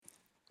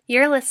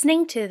You're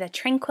listening to the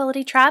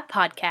Tranquility Tribe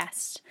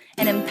podcast,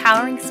 an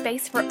empowering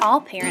space for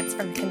all parents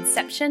from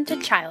conception to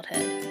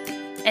childhood.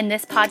 In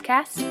this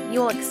podcast,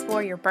 you'll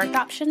explore your birth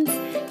options,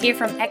 hear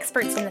from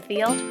experts in the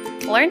field,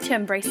 learn to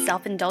embrace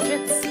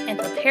self-indulgence, and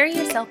prepare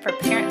yourself for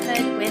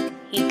parenthood with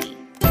Hiki.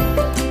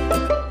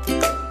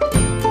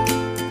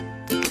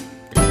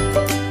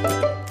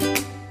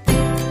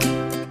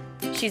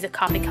 She's a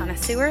coffee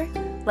connoisseur,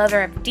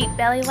 lover of deep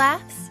belly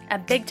laughs, a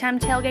big-time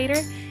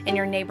tailgater, and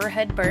your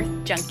neighborhood birth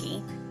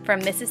junkie.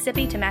 From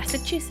Mississippi to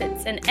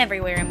Massachusetts and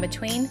everywhere in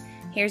between,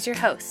 here's your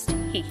host,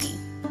 Hiki.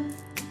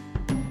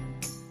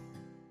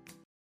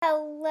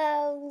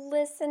 Hello,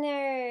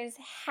 listeners.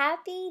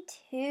 Happy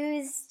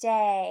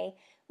Tuesday.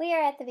 We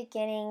are at the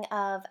beginning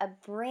of a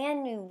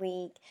brand new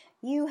week.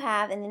 You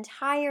have an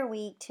entire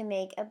week to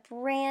make a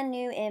brand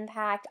new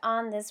impact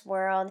on this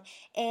world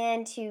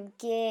and to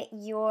get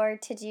your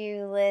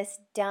to-do list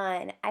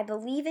done. I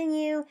believe in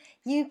you.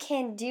 You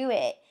can do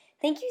it.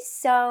 Thank you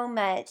so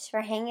much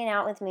for hanging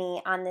out with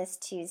me on this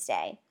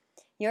Tuesday.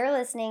 You're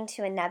listening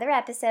to another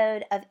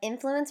episode of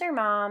Influencer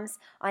Moms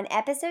on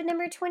episode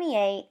number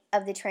 28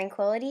 of the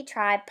Tranquility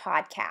Tribe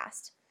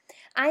podcast.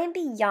 I am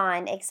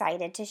beyond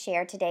excited to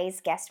share today's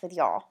guest with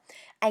y'all.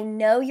 I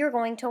know you're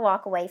going to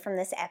walk away from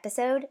this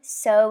episode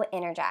so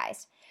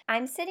energized.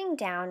 I'm sitting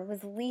down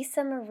with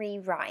Lisa Marie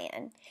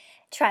Ryan.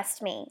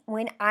 Trust me,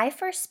 when I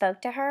first spoke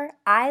to her,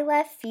 I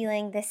left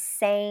feeling the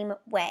same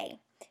way.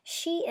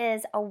 She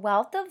is a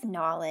wealth of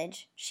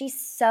knowledge, she's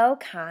so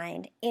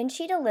kind, and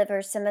she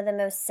delivers some of the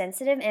most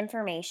sensitive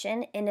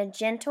information in a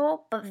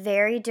gentle but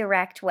very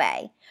direct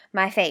way.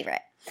 My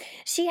favorite.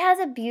 She has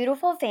a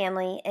beautiful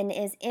family and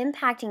is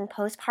impacting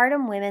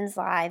postpartum women's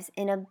lives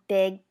in a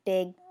big,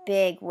 big,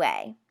 big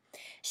way.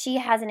 She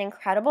has an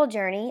incredible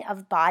journey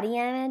of body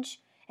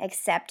image,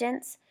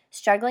 acceptance,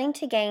 struggling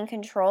to gain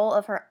control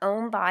of her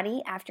own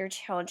body after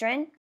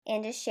children,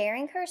 and is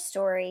sharing her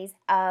stories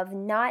of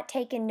not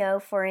taking no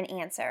for an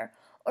answer,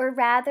 or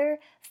rather,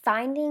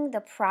 finding the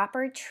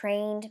proper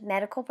trained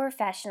medical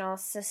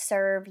professionals to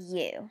serve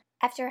you.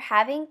 After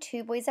having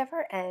two boys of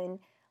her own,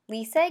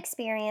 Lisa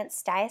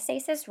experienced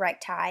diastasis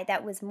recti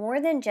that was more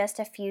than just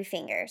a few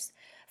fingers.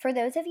 For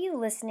those of you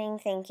listening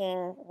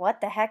thinking, what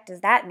the heck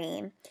does that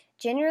mean?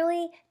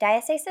 Generally,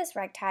 diastasis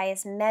recti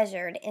is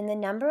measured in the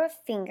number of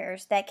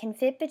fingers that can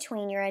fit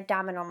between your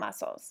abdominal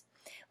muscles.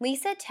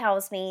 Lisa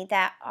tells me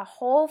that a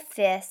whole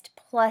fist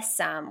plus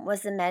some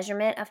was the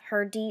measurement of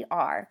her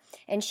DR,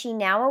 and she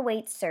now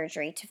awaits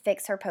surgery to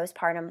fix her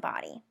postpartum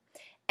body.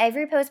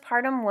 Every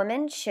postpartum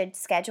woman should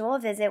schedule a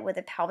visit with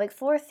a pelvic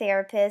floor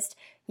therapist.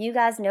 You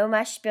guys know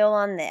my spiel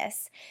on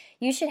this.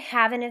 You should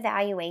have an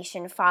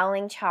evaluation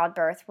following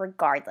childbirth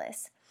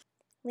regardless.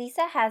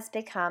 Lisa has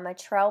become a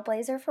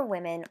trailblazer for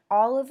women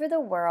all over the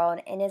world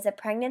and is a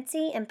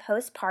pregnancy and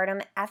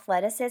postpartum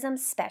athleticism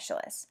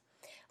specialist.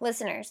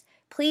 Listeners,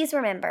 please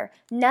remember,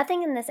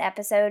 nothing in this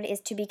episode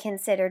is to be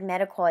considered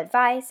medical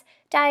advice,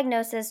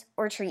 diagnosis,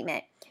 or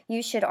treatment.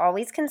 You should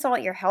always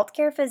consult your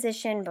healthcare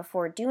physician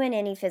before doing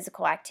any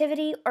physical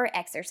activity or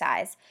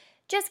exercise.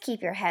 Just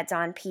keep your heads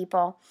on,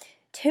 people.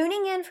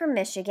 Tuning in from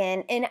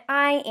Michigan, and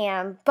I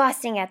am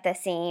busting at the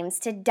seams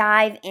to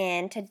dive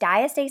into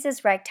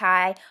diastasis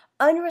recti,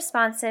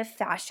 unresponsive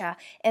fascia,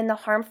 and the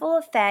harmful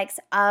effects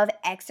of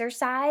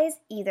exercise,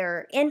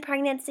 either in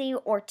pregnancy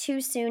or too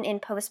soon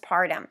in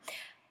postpartum.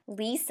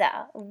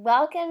 Lisa,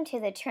 welcome to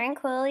the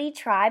Tranquility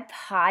Tribe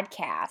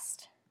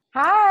podcast.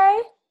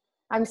 Hi,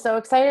 I'm so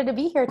excited to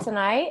be here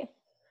tonight.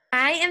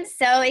 I am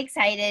so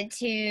excited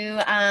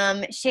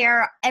to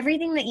share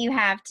everything that you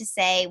have to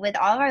say with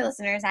all of our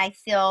listeners. I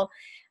feel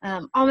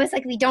almost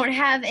like we don't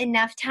have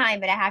enough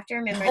time, but I have to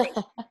remember that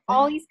you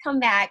always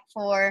come back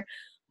for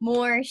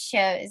more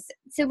shows.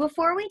 So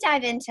before we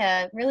dive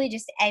into really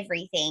just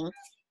everything,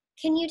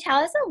 can you tell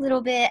us a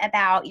little bit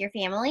about your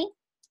family?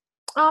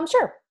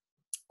 Sure.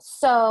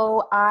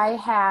 So I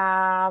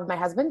have my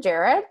husband,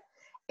 Jared,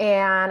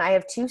 and I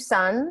have two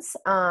sons.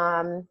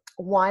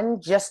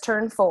 One just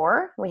turned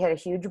 4. We had a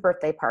huge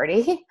birthday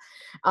party. He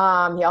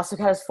also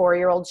got his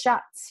 4-year-old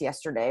shots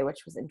yesterday,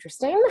 which was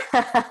interesting,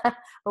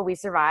 but we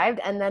survived.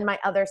 And then my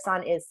other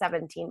son is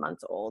 17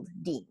 months old,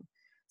 Dean.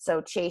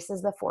 So Chase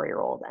is the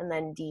 4-year-old, and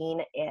then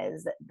Dean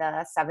is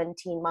the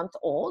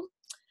 17-month-old.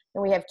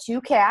 And we have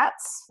 2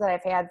 cats that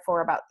I've had for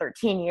about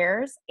 13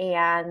 years,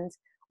 and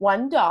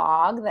one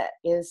dog that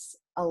is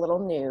a little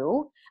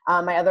new.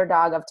 My other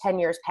dog of 10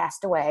 years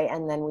passed away,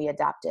 and then we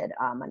adopted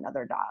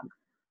another dog,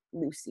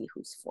 Lucy,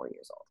 who's 4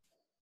 years old.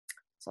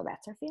 So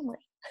that's our family.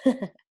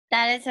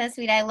 That is so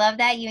sweet. I love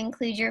that you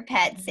include your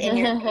pets in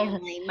your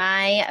family.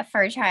 My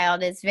fur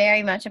child is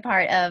very much a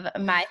part of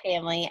my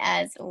family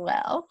as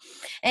well.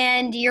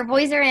 And your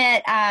boys are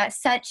at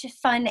such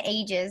fun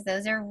ages.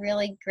 Those are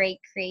really great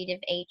creative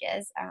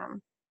ages.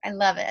 I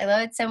love it. I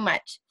love it so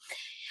much.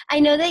 I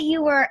know that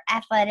you were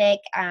athletic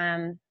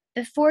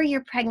before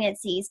your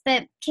pregnancies,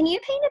 but can you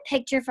paint a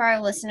picture for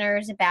our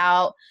listeners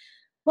about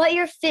what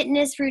your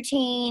fitness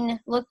routine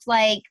looked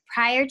like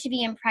prior to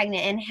being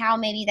pregnant and how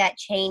maybe that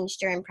changed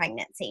during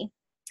pregnancy?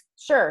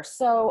 Sure.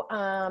 So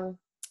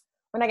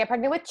when I got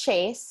pregnant with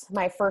Chase,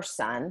 my first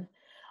son,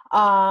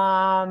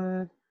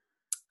 I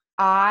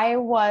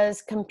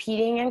was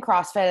competing in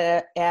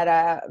CrossFit at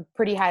a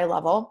pretty high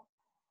level.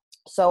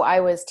 So I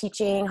was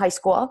teaching high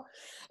school,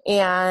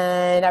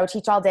 and I would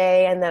teach all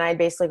day, and then I'd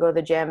basically go to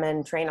the gym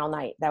and train all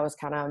night. That was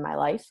kind of my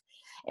life.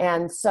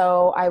 And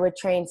so I would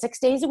train 6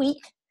 days a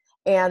week.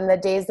 And the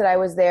days that I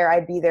was there,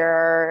 I'd be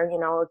there,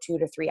 2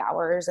 to 3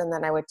 hours. And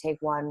then I would take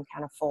one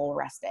kind of full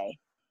rest day.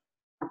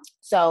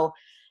 So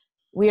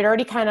we had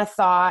already kind of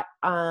thought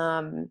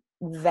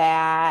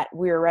that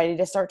we were ready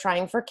to start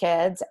trying for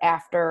kids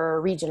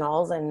after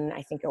regionals. And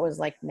I think it was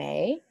like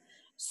May.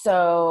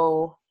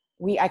 So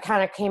I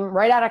kind of came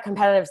right out of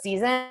competitive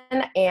season,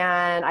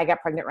 and I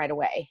got pregnant right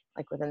away,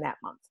 like within that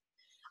month.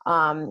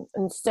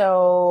 And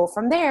so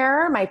from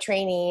there, my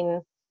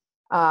training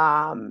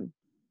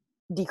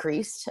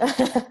decreased,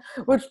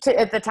 which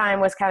at the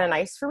time was kind of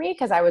nice for me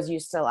because I was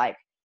used to like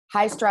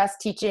high stress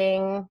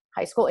teaching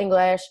high school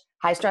English,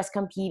 high stress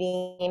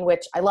competing,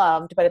 which I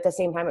loved, but at the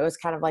same time, it was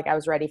kind of like I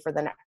was ready for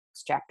the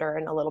next chapter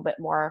and a little bit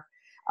more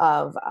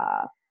of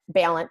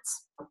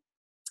balance.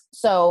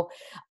 So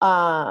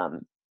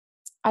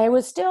I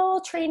was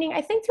still training.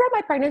 I think throughout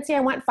my pregnancy,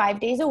 I went 5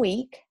 days a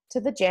week to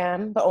the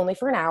gym, but only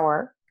for an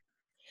hour.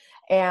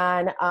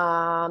 And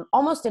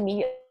almost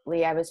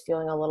immediately, I was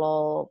feeling a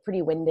little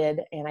pretty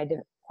winded, and I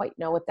didn't quite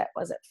know what that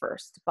was at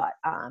first. But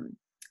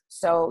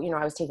so,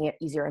 I was taking it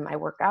easier in my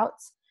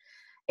workouts.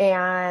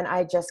 And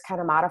I just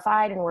kind of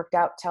modified and worked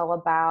out till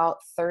about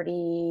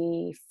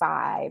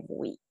 35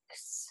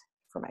 weeks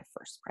for my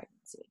first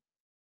pregnancy.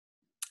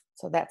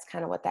 So that's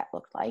kind of what that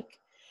looked like.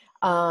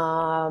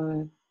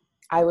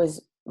 I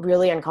was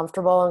really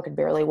uncomfortable and could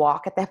barely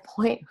walk at that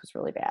point. It was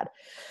really bad.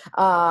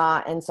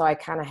 And so I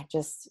kind of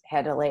just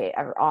had to lay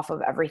off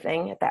of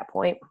everything at that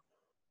point.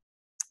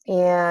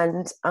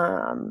 And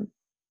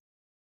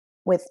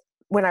with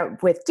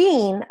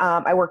Dean,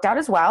 I worked out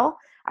as well.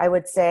 I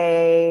would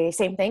say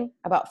same thing,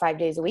 about 5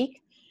 days a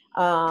week.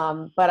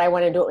 But I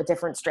went into it with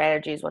different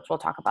strategies, which we'll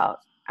talk about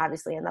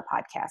obviously in the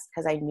podcast,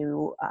 because I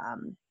knew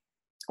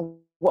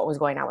what was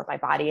going on with my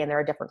body, and there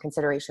are different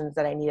considerations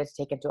that I needed to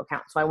take into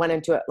account. So I went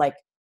into it like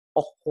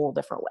a whole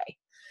different way.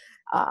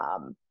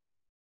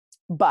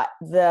 But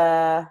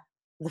the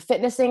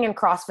fitnessing and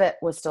CrossFit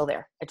was still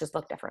there. It just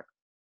looked different.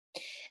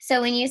 So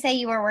when you say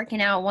you were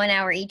working out 1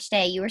 hour each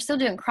day, you were still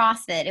doing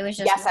CrossFit. It was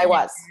just yes, I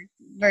was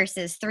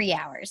versus 3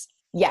 hours.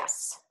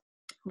 Yes.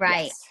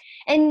 Right. Yes.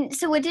 And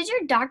so what did your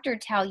doctor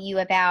tell you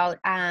about,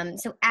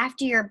 so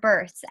after your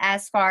births,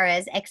 as far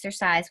as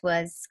exercise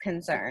was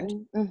concerned?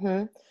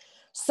 Mm-hmm.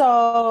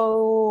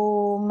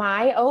 So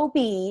my OB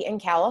in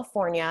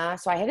California,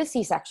 so I had a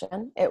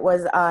C-section. It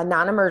was a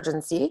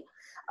non-emergency.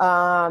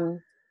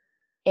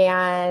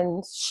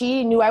 And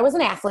she knew I was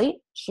an athlete.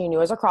 She knew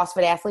I was a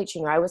CrossFit athlete. She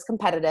knew I was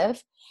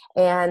competitive.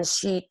 And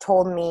she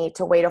told me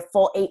to wait a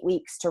full 8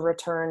 weeks to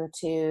return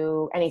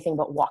to anything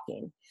but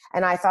walking.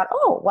 And I thought,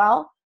 oh,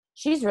 well,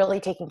 she's really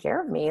taking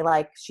care of me.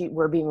 Like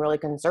we're being really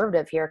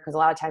conservative here, because a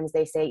lot of times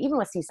they say, even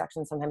with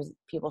C-section, sometimes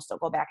people still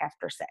go back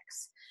after 6.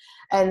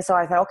 And so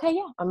I thought, okay,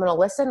 yeah, I'm going to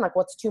listen. Like,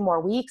 what's 2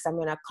 more weeks? I'm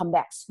going to come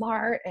back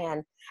smart.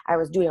 And I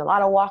was doing a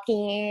lot of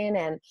walking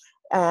and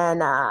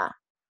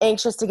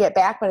anxious to get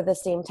back. But at the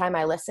same time,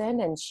 I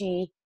listened, and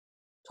she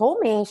told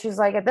me, she's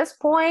like, at this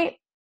point,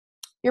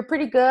 you're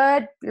pretty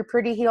good. You're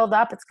pretty healed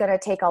up. It's going to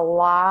take a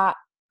lot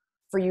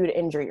for you to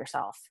injure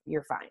yourself.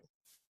 You're fine.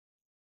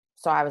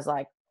 So I was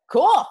like,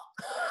 cool.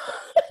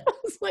 I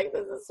was like,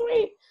 this is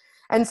sweet.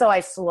 And so I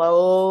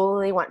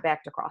slowly went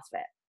back to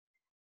CrossFit.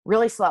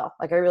 Really slow.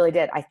 Like I really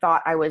did. I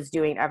thought I was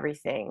doing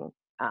everything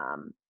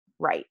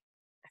right.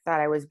 I thought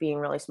I was being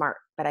really smart,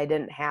 but I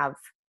didn't have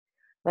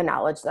the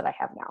knowledge that I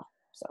have now.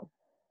 So.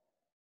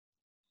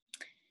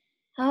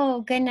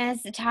 Oh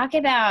goodness, talk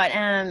about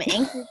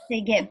anxious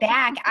to get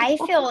back. I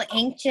feel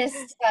anxious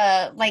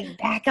to like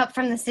back up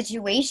from the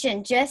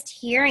situation. Just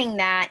hearing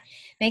that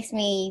makes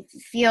me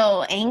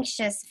feel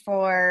anxious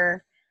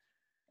for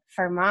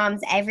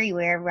moms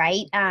everywhere,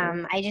 right?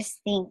 I just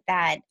think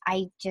that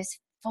I just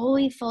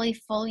fully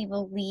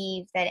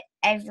believe that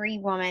every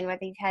woman,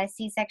 whether you've had a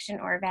C-section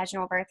or a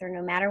vaginal birth or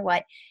no matter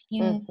what,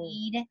 you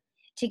need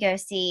to go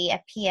see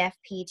a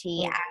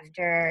PFPT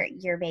after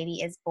your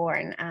baby is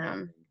born.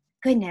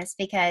 Goodness,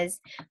 because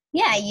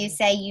you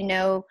say you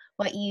know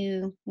what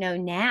you know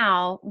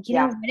now.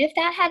 What if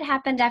that had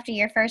happened after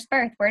your first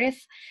birth? What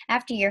if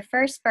after your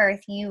first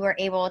birth you were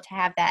able to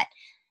have that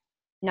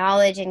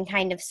knowledge and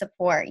kind of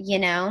support,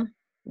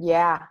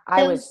 Yeah,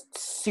 I was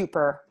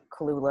super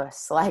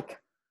clueless, like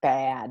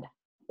bad.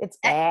 It's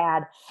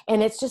bad.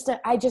 And it's just,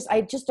 I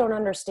just don't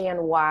understand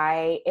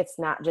why it's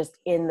not just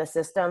in the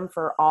system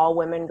for all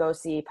women. Go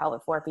see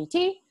pelvic floor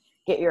PT,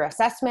 get your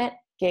assessment,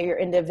 get your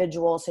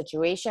individual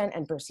situation,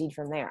 and proceed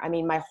from there. I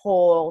mean, my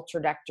whole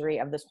trajectory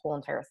of this whole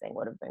entire thing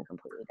would have been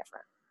completely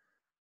different.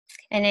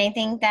 And I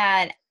think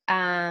that,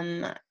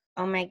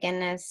 oh my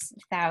goodness,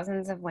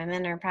 thousands of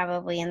women are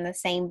probably in the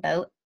same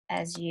boat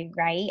as you,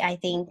 right? I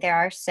think there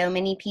are so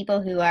many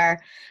people who are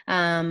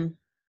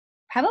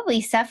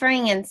probably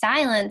suffering in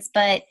silence,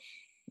 but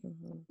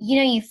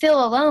you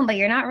feel alone, but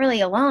you're not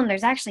really alone.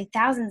 There's actually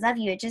thousands of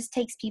you. It just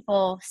takes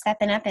people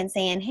stepping up and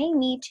saying, hey,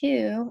 me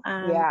too.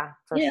 Yeah,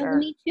 for The sure.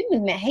 Me Too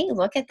movement. Hey,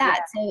 look at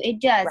that. Yeah, So it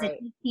does. right. It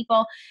takes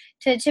people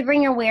to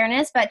bring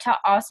awareness, but to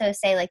also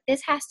say, like,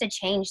 this has to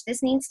change.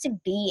 This needs to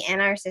be in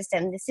our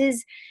system. This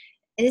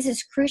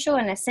is crucial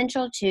and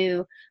essential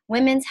to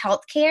women's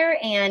health care,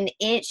 and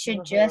it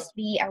should just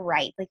be a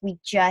right. Like, we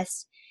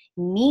just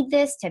need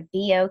this to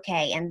be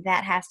okay, and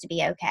that has to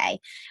be okay.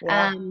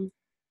 Yeah.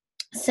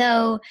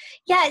 So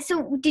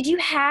did you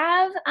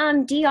have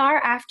DR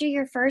after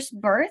your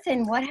first birth,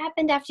 and what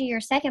happened after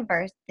your second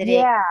birth? Did it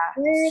Yeah.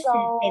 worse? Did it stay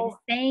So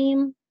the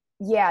same?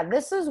 yeah,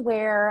 this is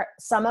where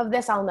some of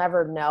this I'll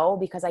never know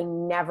because I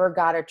never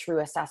got a true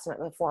assessment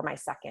before my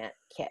second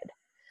kid.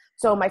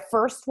 So my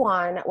first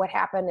one, what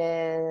happened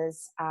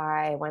is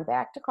I went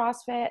back to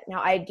CrossFit.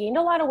 Now I had gained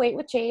a lot of weight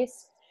with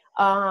Chase.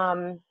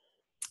 And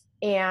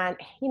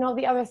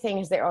the other thing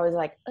is they're always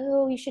like,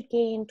 oh, you should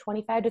gain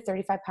 25 to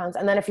 35 pounds.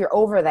 And then if you're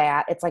over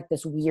that, it's like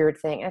this weird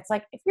thing. And it's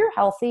like, if you're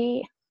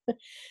healthy,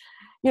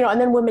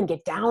 and then women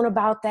get down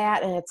about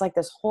that. And it's like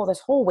this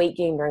whole weight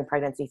gain during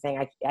pregnancy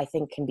thing, I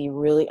think can be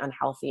really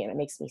unhealthy, and it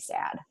makes me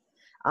sad.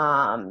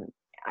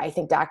 I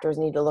think doctors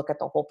need to look at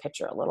the whole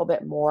picture a little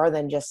bit more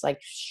than just like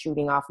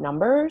shooting off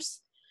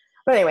numbers.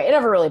 But anyway, it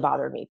never really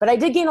bothered me, but I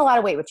did gain a lot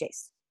of weight with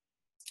Chase.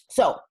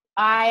 So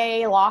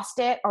I lost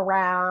it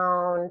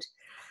around,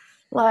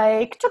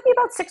 it took me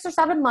about 6 or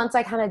 7 months.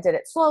 I kind of did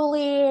it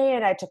slowly,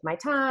 and I took my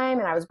time,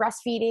 and I was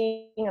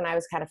breastfeeding, and I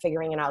was kind of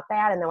figuring out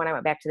that. And then when I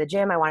went back to the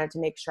gym, I wanted to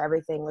make sure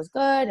everything was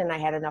good and I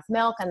had enough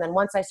milk. And then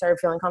once I started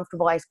feeling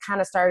comfortable, I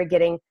kind of started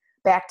getting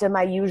back to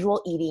my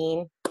usual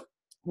eating,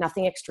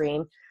 nothing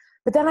extreme.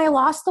 But then I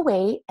lost the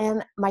weight,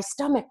 and my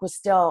stomach was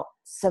still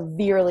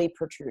severely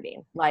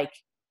protruding. Like,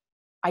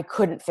 I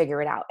couldn't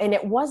figure it out. And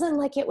it wasn't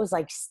like it was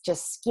like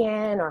just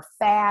skin or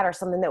fat or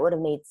something that would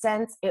have made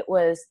sense. It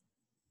was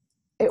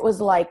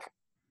like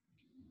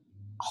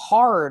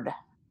hard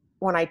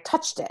when I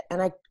touched it. And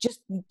I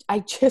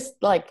just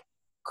like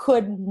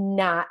could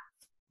not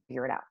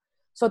figure it out.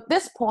 So at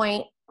this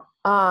point,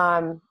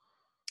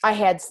 I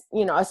had,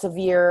 a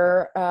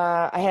severe,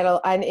 I had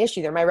an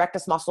issue there. My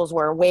rectus muscles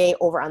were way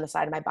over on the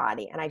side of my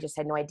body, and I just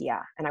had no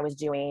idea. And I was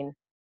doing,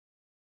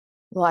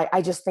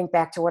 I just think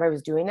back to what I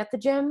was doing at the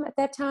gym at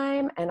that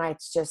time, and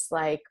it's just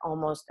like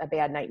almost a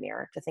bad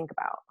nightmare to think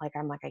about.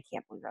 I'm like, I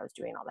can't believe I was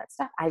doing all that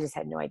stuff. I just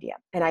had no idea.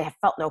 And I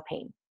felt no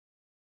pain.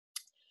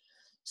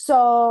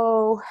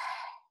 So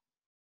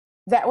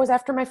that was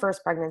after my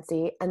first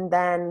pregnancy. And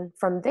then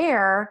from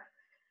there,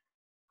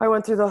 I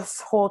went through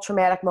this whole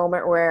traumatic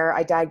moment where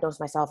I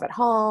diagnosed myself at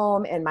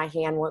home, and my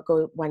hand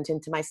went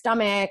into my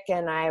stomach,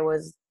 and I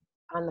was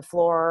on the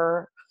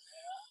floor,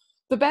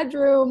 the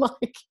bedroom,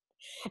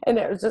 and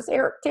it was just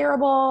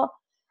terrible.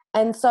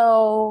 And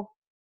so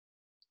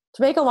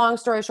to make a long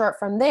story short,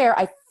 from there,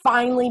 I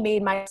finally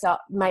made my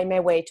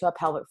way to a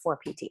pelvic floor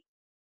PT.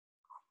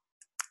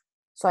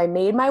 So I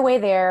made my way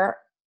there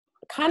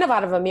kind of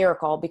out of a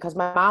miracle, because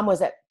my mom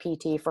was at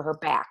PT for her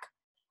back.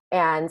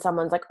 And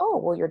someone's like, oh,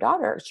 well, your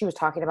daughter, she was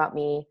talking about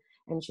me.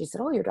 And she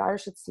said, oh, your daughter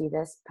should see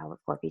this pelvic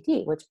floor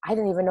PT, which I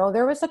didn't even know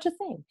there was such a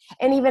thing.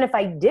 And even if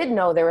I did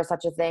know there was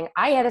such a thing,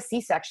 I had a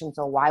C-section.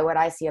 So why would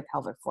I see a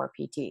pelvic floor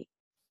PT?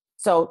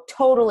 So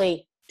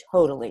totally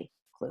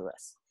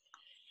clueless.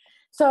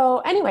 So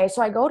anyway,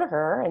 so I go to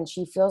her, and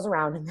she feels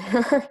around in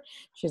there.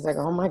 She's like,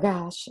 oh my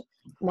gosh.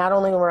 Not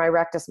only were my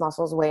rectus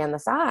muscles way on the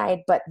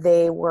side, but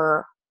they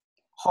were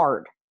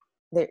hard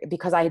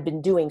because I had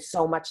been doing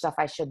so much stuff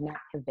I should not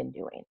have been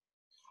doing.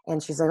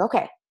 And she's like,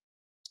 okay,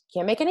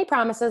 can't make any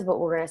promises, but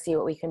we're going to see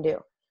what we can do.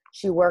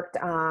 She worked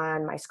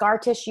on my scar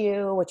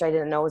tissue, which I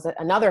didn't know was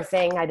another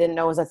thing I didn't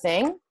know was a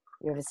thing.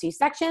 You have a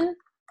C-section,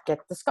 get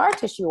the scar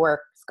tissue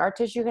work. Scar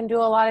tissue can do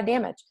a lot of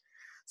damage.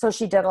 So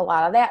she did a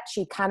lot of that.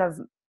 She kind of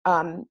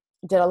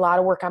did a lot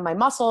of work on my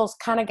muscles,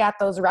 kind of got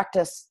those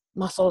rectus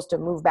muscles to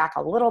move back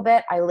a little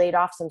bit. I laid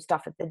off some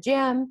stuff at the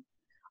gym.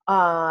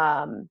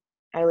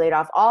 I laid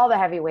off all the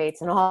heavy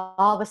weights and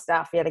all the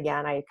stuff. Yet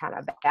again, I kind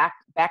of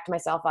backed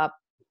myself up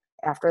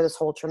after this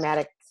whole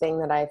traumatic thing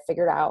that I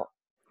figured out.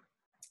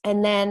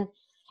 And then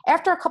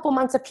after a couple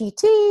months of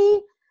PT,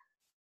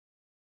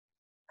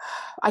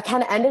 I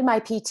kind of ended my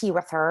PT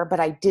with her, but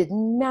I did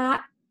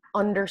not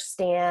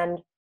understand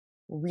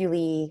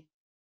really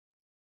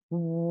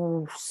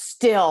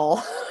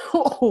still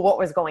what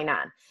was going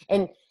on.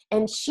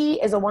 And she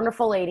is a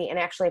wonderful lady, and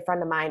actually a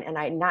friend of mine, and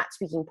I'm not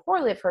speaking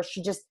poorly of her.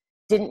 She just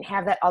didn't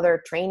have that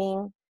other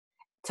training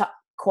to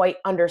quite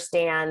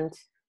understand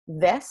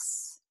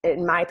this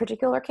in my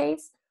particular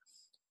case.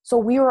 So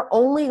we were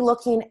only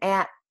looking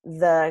at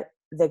the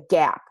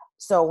gap.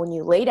 So when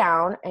you lay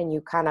down and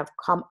you kind of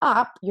come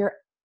up, your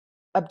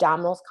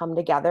abdominals come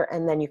together,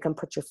 and then you can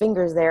put your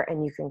fingers there,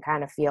 and you can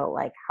kind of feel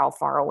like how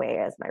far away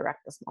is my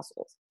rectus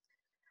muscles.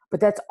 But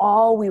that's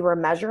all we were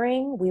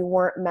measuring. We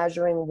weren't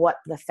measuring what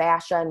the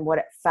fascia and what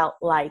it felt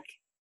like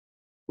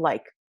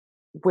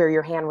where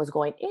your hand was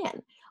going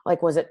in.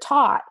 Like, was it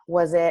taut?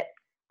 Was it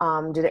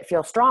Did it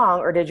feel strong,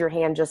 or did your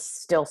hand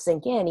just still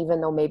sink in,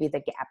 even though maybe the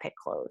gap had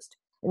closed?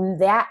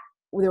 And that,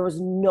 there was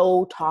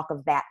no talk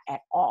of that at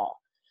all.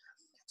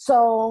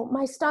 So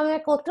my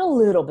stomach looked a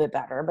little bit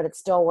better, but it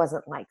still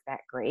wasn't like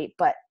that great.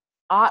 But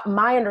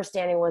my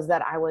understanding was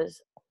that I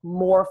was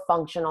more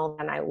functional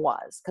than I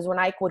was. Because when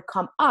I would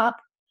come up,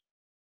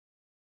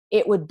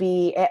 it would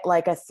be at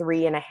like a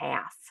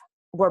 3.5,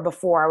 where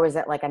before I was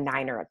at like a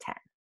 9 or a 10.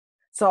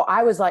 So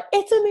I was like,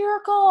 it's a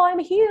miracle. I'm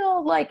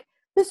healed. Like,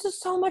 this is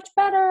so much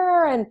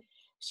better. And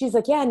she's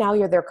like, yeah, now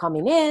they're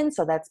coming in.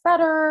 So that's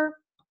better.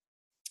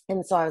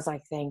 And so I was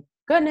like, thank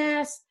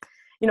goodness.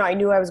 I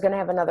knew I was going to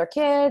have another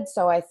kid.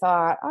 So I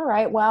thought, all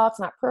right, well, it's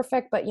not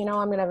perfect, but I'm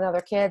going to have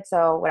another kid.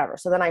 So whatever.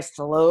 So then I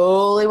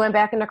slowly went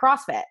back into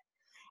CrossFit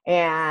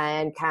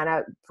and kind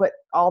of put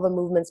all the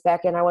movements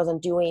back in I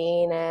wasn't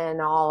doing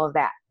and all of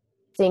that,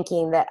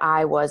 thinking that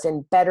I was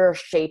in better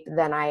shape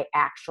than I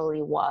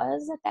actually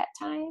was at that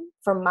time.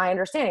 From my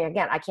understanding,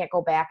 again, I can't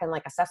go back and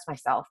like assess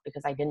myself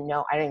because I didn't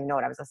even know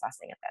what I was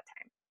assessing at that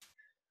time.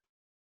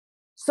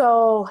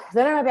 So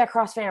then I went back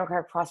CrossFitting. I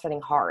started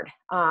CrossFitting hard.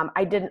 I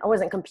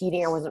wasn't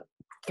competing. I wasn't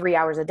 3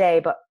 hours a day,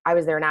 but I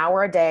was there an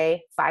hour a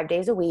day, 5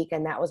 days a week.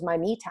 And that was my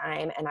me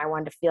time. And I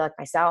wanted to feel like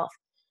myself.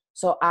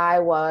 So I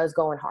was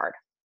going hard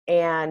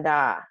and,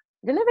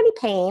 didn't have any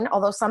pain,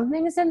 although some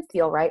things didn't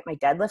feel right. My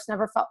deadlifts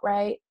never felt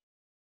right.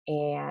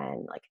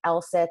 And like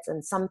L-sits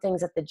and some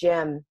things at the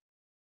gym,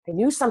 I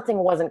knew something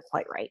wasn't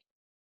quite right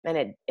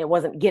and it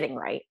wasn't getting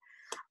right.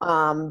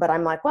 But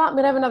I'm like, well, I'm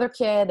going to have another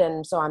kid.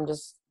 And so I'm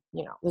just,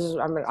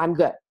 I'm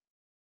good.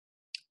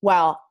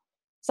 Well,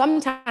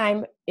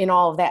 sometime in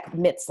all of that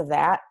midst of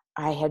that,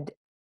 I had,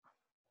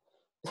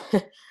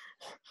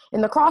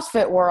 in the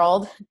CrossFit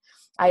world,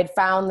 I had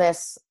found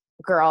this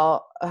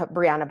girl,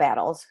 Brianna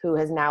Battles, who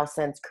has now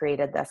since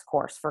created this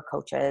course for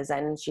coaches.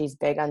 And she's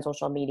big on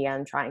social media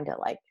and trying to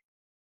like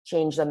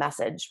change the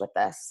message with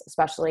this,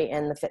 especially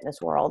in the fitness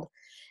world.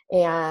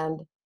 And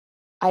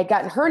I'd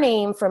gotten her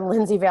name from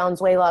Lindsay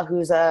Valenzuela,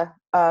 who's a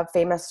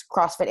famous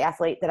CrossFit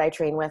athlete that I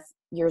trained with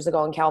years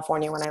ago in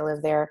California when I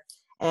lived there.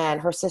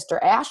 And her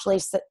sister Ashley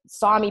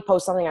saw me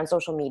post something on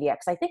social media.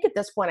 Because I think at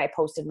this point I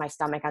posted my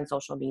stomach on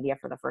social media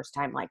for the first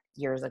time like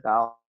years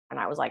ago. And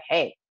I was like,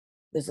 hey,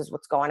 this is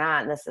what's going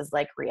on. This is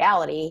like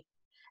reality.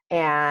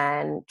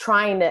 And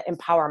trying to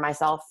empower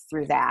myself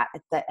through that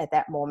at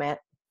that moment,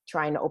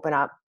 trying to open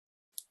up.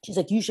 She's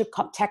like, you should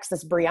text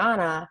this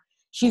Brianna.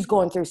 She's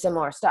going through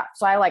similar stuff.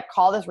 So I like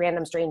call this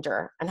random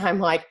stranger and I'm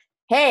like,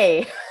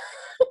 hey.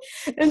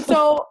 And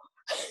so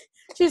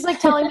she's like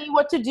telling me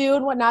what to do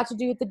and what not to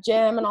do at the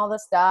gym and all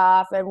this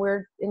stuff.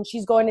 And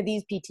she's going to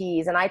these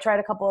PTs and I tried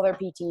a couple other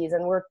PTs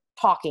and we're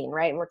talking,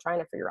 right? And we're trying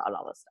to figure out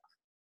all this stuff.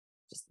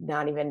 Just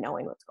not even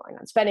knowing what's going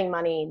on, spending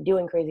money,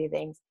 doing crazy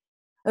things.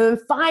 And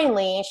then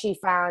finally she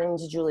found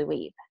Julie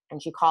Weeb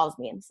and she calls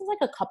me. And this is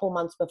like a couple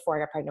months before I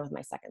got pregnant with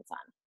my second son.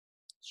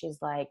 She's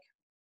like,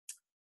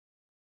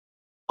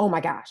 oh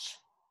my gosh,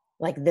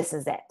 like this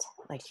is it.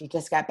 Like she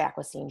just got back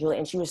with seeing Julie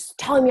and she was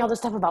telling me all this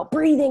stuff about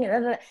breathing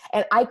and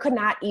I could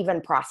not even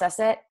process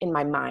it in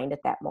my mind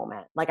at that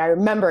moment. Like I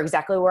remember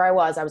exactly where I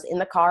was. I was in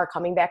the car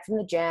coming back from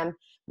the gym.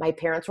 My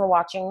parents were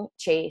watching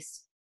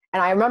Chase.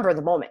 And I remember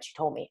the moment she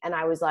told me and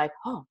I was like,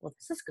 oh, well,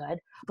 this is good.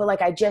 But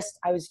like, I was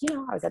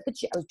at the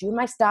gym, I was doing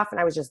my stuff and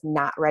I was just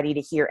not ready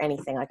to hear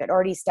anything. Like I'd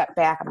already stepped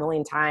back a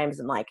million times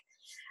and like,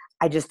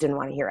 I just didn't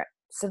want to hear it.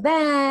 So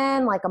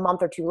then like a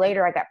month or two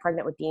later, I got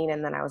pregnant with Dean.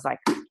 And then I was like,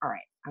 all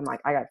right,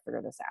 I got to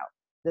figure this out.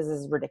 This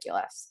is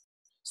ridiculous.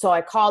 So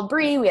I called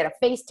Bree. We had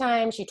a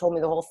FaceTime. She told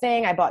me the whole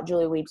thing. I bought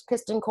Julie Weeb's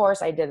piston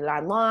course. I did it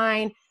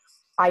online.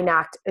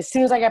 As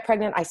soon as I got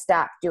pregnant, I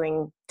stopped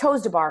doing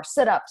toes to bar,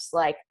 sit-ups.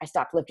 Like I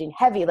stopped lifting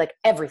heavy, like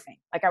everything.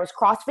 Like I was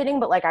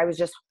CrossFitting, but like I was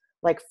just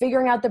like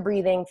figuring out the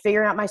breathing,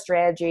 figuring out my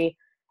strategy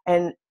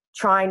and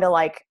trying to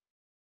like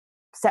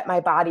set my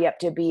body up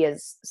to be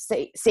as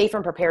safe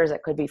and prepared as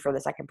it could be for the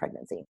second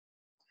pregnancy.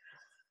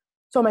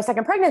 So my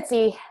second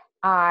pregnancy,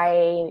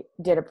 I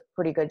did a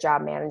pretty good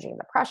job managing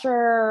the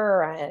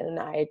pressure and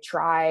I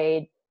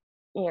tried,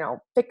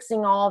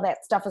 fixing all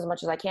that stuff as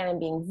much as I can and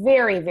being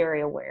very,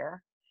 very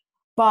aware.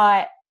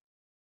 But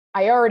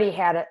I already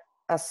had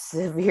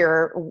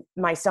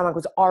my stomach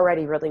was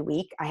already really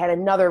weak. I had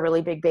another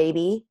really big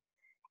baby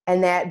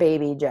and that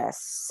baby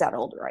just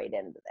settled right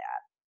into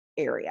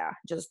that area.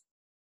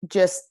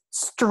 Just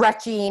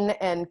stretching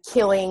and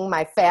killing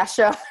my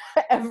fascia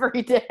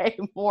every day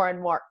more and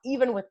more,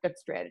 even with good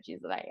strategies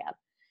that I had.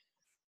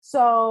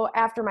 So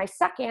after my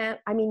second,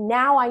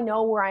 now I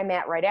know where I'm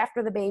at right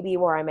after the baby,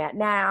 where I'm at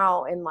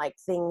now, and like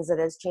things that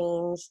has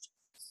changed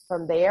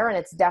from there. And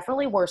it's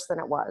definitely worse than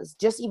it was.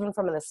 Just even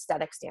from an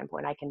aesthetic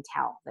standpoint, I can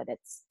tell that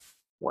it's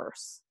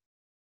worse.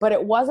 But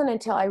it wasn't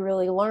until I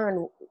really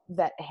learned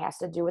that it has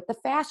to do with the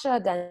fascia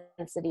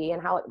density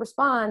and how it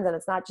responds. And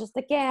it's not just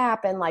the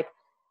gap and like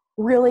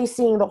really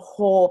seeing the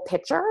whole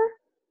picture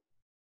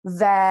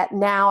that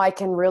now I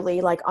can really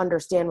like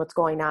understand what's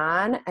going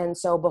on. And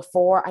so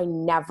before I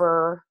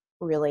never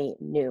really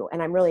knew,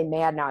 and I'm really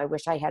mad now. I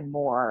wish I had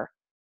more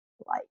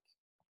like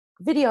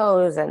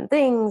videos and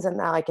things, and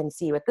now I can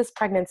see with this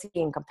pregnancy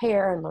and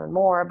compare and learn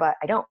more, but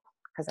I don't,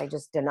 because I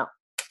just didn't know.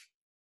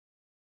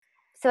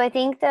 So I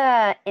think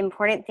the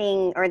important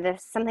thing, or the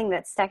something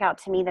that stuck out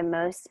to me the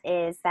most,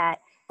 is that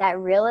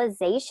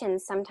realization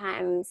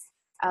sometimes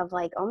of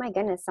like, oh my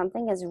goodness,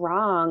 something is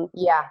wrong.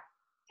 Yeah.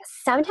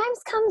 Sometimes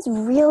comes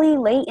really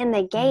late in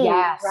the game,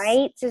 Yes.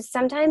 right? So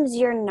sometimes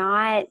you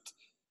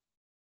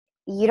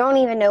don't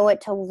even know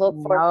what to look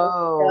for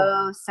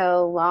No.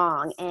 so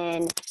long.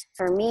 And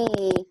for me,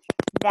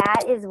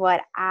 that is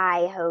what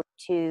I hope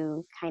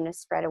to kind of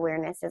spread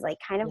awareness, is like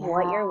kind of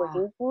what Yeah. you're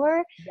looking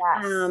for.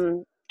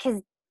 Yes.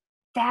 Because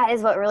that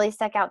is what really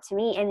stuck out to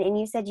me. And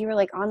you said you were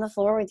like on the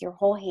floor with your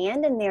whole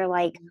hand, and they're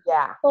like,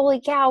 Yeah. holy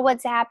cow,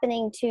 what's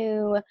happening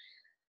to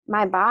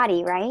my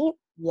body, right?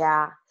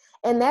 Yeah.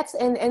 And that's,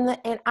 and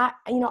I,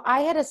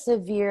 I had a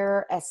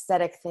severe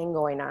aesthetic thing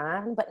going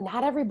on, but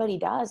not everybody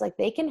does. Like,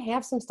 they can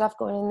have some stuff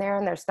going in there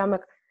and their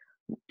stomach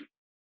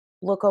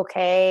look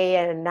okay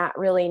and not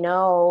really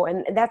know.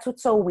 And that's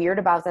what's so weird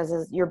about this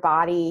is your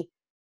body,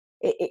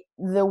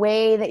 the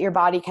way that your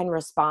body can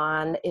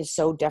respond is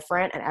so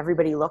different, and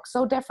everybody looks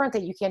so different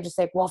that you can't just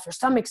say, well, if your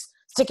stomach's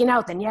sticking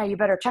out, then yeah, you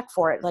better check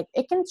for it. Like,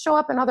 it can show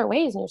up in other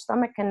ways, and your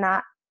stomach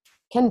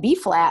can be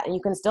flat and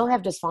you can still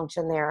have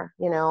dysfunction there,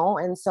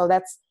 And so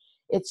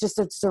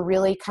it's a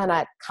really kind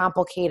of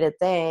complicated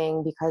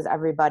thing because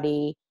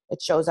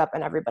it shows up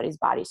in everybody's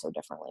body so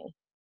differently.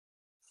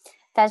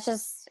 That's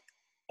just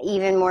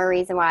even more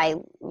reason why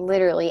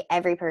literally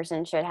every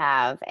person should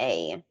have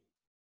a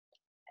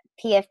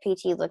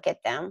PFPT look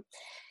at them.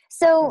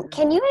 So, Yeah.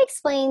 can you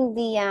explain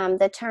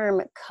the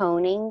term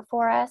coning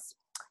for us?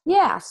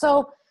 Yeah.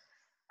 So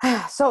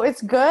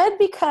it's good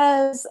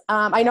because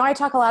I know I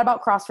talk a lot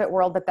about CrossFit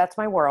World, but that's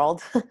my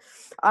world.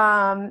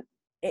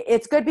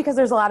 It's good because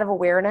there's a lot of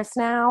awareness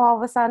now all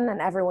of a sudden,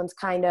 and everyone's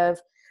kind of,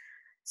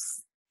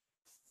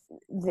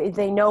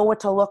 they know what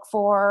to look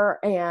for.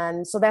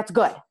 And so that's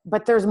good,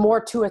 but there's more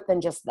to it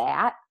than just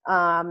that.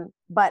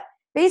 But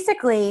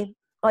basically,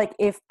 like,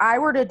 if I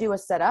were to do a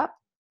sit-up,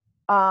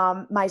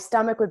 my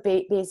stomach would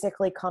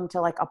basically come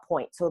to like a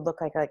point. So it would look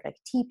like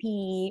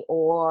TP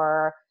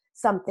or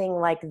something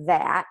like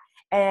that.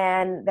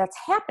 And that's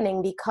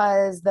happening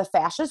because the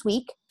fascia is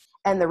weak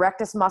and the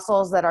rectus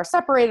muscles that are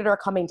separated are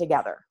coming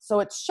together. So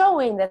it's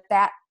showing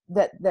that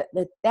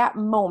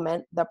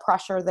moment, the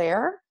pressure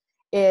there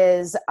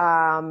is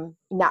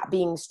not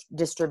being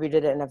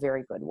distributed in a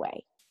very good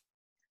way.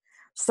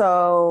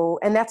 So,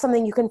 and that's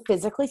something you can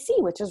physically see,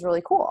 which is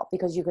really cool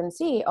because you can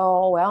see,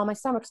 oh, well, my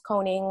stomach's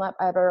coning,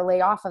 I better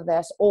lay off of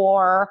this.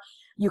 Or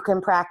you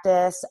can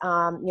practice,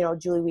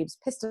 Julie Weave's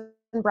piston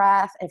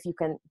breath. If you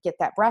can get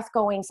that breath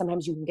going,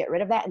 sometimes you can get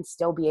rid of that and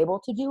still be able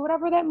to do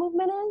whatever that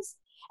movement is.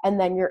 And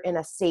then you're in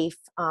a safe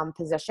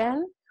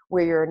position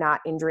where you're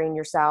not injuring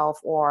yourself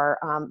or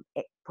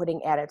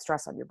putting added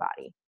stress on your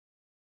body.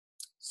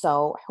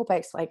 So I hope I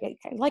explain it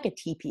like a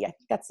TP. I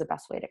think that's the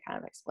best way to kind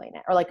of explain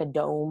it, or like a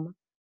dome.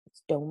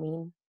 It's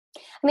doming.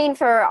 I mean,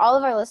 for all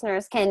of our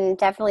listeners, can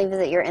definitely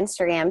visit your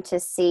Instagram to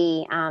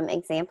see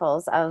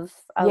examples of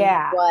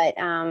Yeah.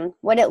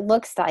 what it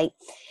looks like.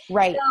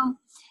 Right.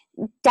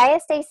 So,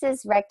 diastasis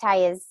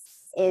recti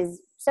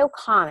is so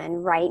common,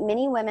 right?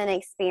 Many women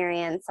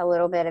experience a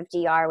little bit of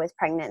DR with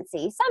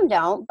pregnancy. Some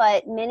don't,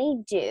 but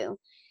many do.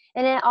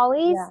 And I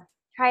always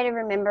try to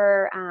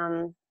remember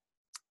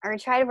or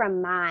try to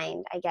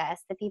remind, I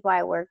guess, the people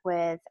I work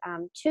with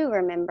to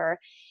remember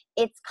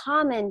it's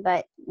common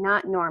but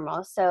not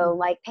normal. So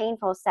like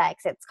painful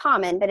sex, it's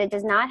common, but it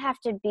does not have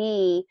to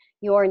be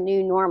your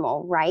new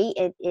normal, right?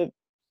 It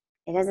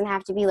doesn't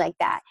have to be like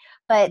that.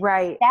 But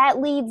that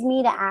leads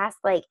me to ask,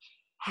 like,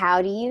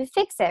 how do you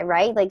fix it,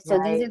 right? Like, so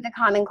these are the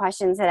common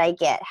questions that I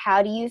get.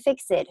 How do you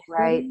fix it?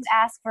 Who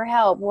asks for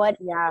help? What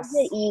is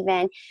it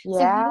even? So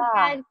you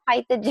had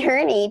quite the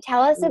journey.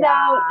 Tell us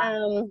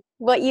about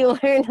what you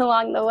learned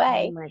along the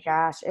way. Oh my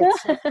gosh,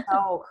 it's just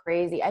so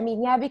crazy. I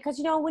mean, because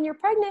when you're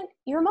pregnant,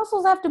 your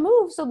muscles have to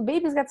move, so the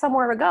baby's got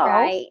somewhere to go.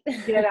 Right.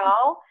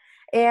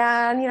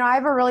 And I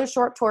have a really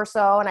short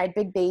torso, and I had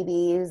big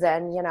babies,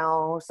 and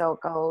so it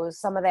goes.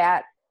 Some of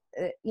that,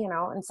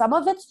 and some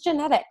of it's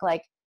genetic,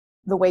 like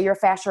the way your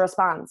fascia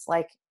responds.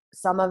 Like,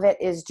 some of it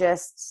is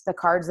just the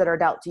cards that are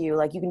dealt to you.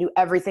 Like, you can do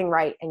everything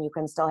right, and you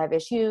can still have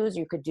issues.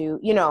 You could do,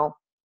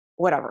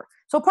 whatever.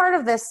 So part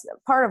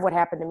of what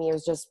happened to me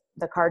was just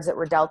the cards that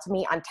were dealt to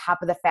me, on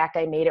top of the fact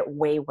I made it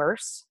way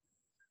worse.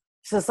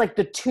 So it's like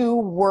the two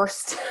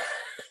worst,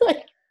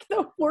 like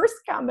the worst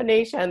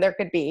combination there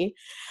could be.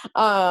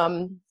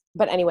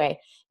 But anyway,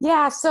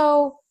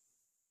 so,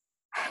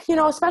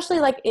 especially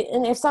like,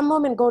 and if some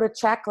women go to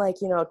check, like,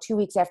 2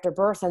 weeks after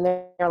birth and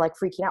they're like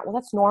freaking out, well,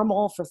 that's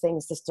normal for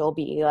things to still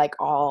be like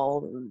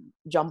all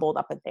jumbled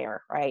up in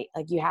there, right?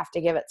 Like, you have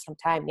to give it some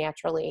time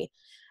naturally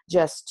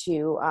just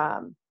to,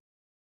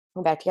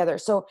 go back together.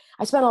 So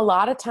I spent a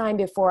lot of time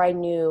before I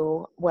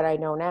knew what I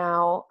know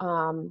now,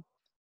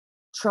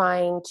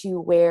 trying to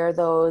wear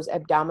those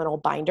abdominal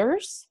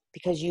binders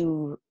because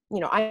I'm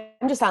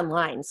just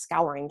online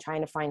scouring, trying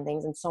to find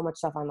things. And so much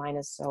stuff online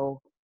is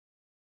so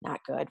not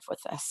good with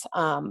this.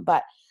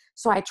 But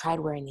so I tried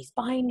wearing these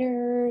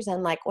binders,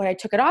 and like when I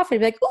took it off, I'd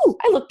be like, ooh,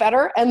 I look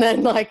better. And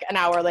then like an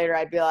hour later,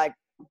 I'd be like,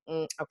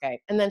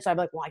 okay. And then so I'm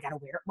like, well, I got to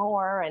wear it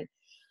more. And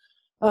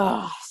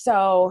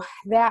so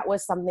that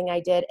was something I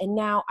did. And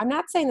now I'm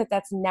not saying that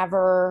that's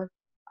never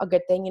a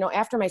good thing. You know,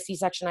 after my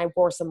C-section, I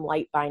wore some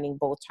light binding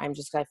both times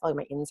just because I felt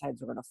like my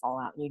insides were going to fall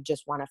out, and you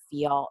just want to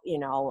feel, you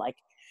know, like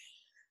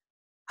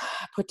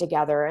put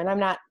together. And I'm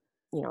not,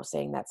 you know,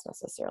 saying that's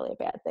necessarily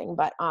a bad thing,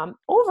 but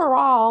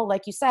overall,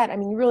 like you said, I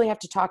mean, you really have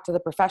to talk to the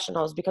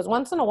professionals, because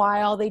once in a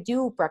while they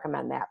do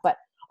recommend that, but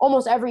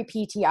almost every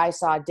PT I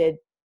saw did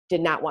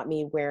not want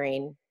me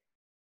wearing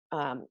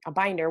a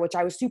binder, which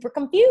I was super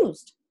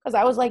confused, because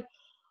I was like,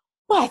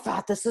 well, I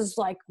thought this is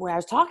like where I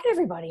was talking to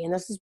everybody and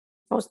this is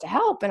supposed to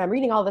help, and I'm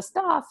reading all this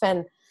stuff.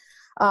 And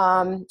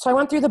so I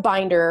went through the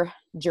binder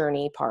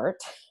journey part.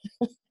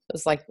 It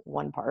was like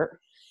one part.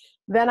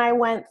 Then I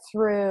went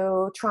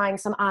through trying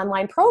some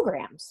online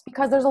programs,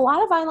 because there's a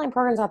lot of online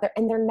programs out there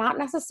and they're not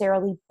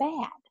necessarily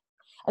bad.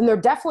 And they're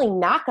definitely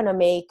not going to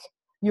make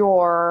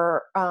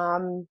your,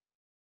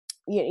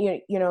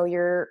 you know,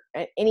 your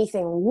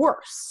anything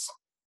worse.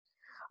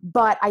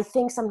 But I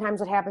think sometimes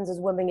what happens is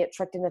women get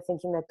tricked into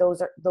thinking that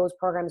those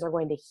programs are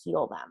going to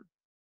heal them.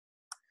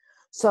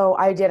 So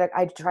I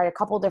tried a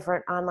couple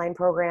different online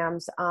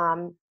programs,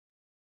 and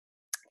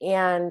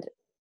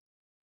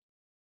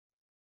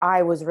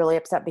I was really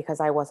upset because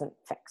I wasn't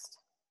fixed,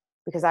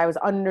 because I was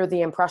under the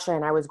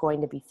impression I was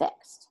going to be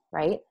fixed,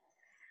 right?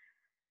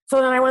 So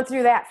then I went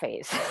through that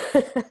phase.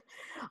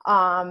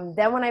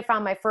 Then when I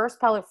found my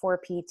first pelvic floor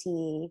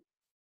PT,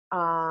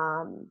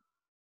 I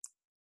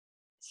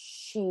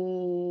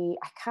knew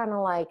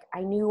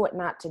what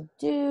not to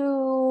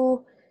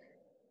do.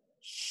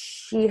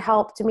 She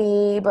helped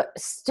me, but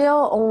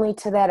still only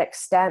to that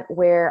extent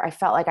where I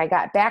felt like I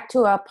got back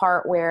to a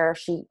part where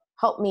she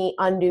helped me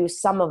undo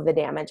some of the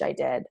damage I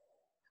did.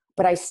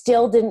 But I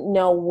still didn't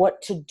know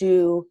what to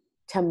do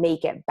to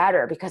make it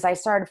better, because I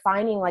started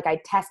finding like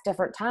I'd test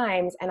different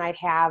times and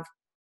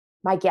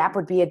my gap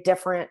would be a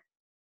different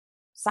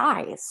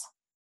size.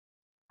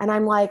 And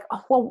I'm like,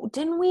 oh, well,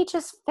 didn't we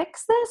just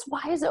fix this?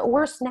 Why is it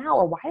worse now?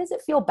 Or why does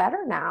it feel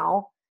better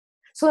now?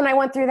 So then I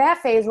went through that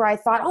phase where I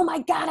thought, oh my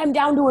God, I'm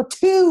down to a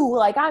 2,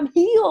 like I'm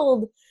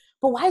healed.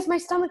 But why does my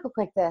stomach look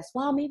like this?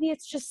 Well, maybe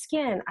it's just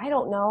skin. I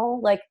don't know.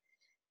 Like,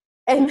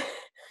 and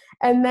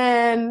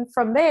then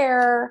from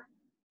there,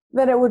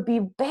 then it would be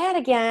bad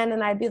again.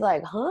 And I'd be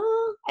like,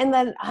 huh? And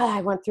then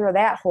I went through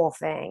that whole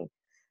thing.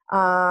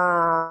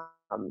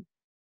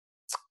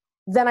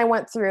 Then I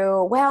went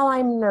through, well,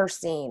 I'm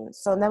nursing.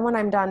 So then when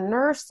I'm done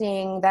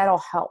nursing,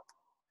 that'll help,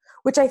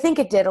 which I think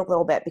it did a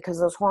little bit, because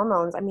those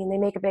hormones, I mean, they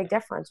make a big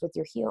difference with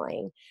your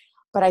healing.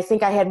 But I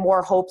think I had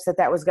more hopes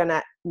that was going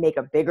to make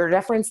a bigger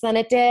difference than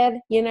it did,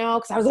 you know,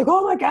 because I was like,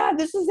 oh my God,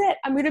 this is it.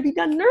 I'm going to be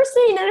done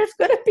nursing and it's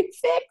going to be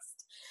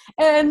fixed.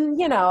 And,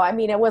 you know, I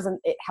mean,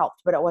 it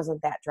helped, but it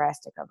wasn't that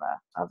drastic of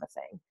a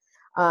thing,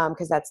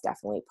 because that's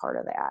definitely part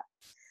of that.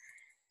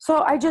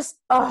 So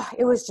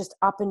it was just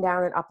up and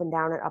down and up and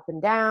down and up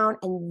and down.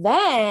 And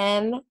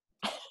then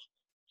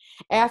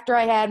after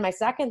I had my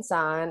second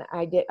son,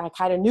 I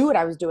kind of knew what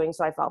I was doing,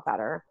 so I felt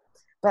better.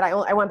 But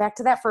I went back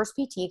to that first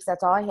PT, because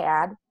that's all I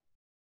had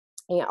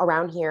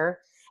around here.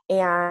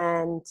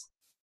 And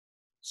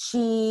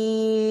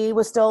she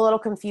was still a little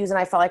confused, and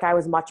I felt like I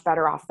was much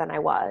better off than I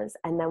was.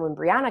 And then when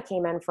Brianna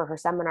came in for her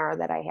seminar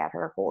that I had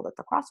her hold at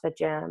the CrossFit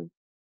gym,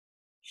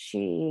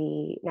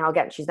 now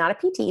again, she's not a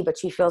PT, but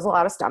she feels a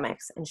lot of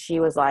stomachs. And she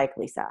was like,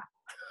 Lisa,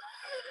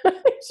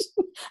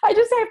 I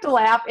just have to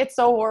laugh. It's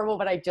so horrible,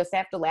 but I just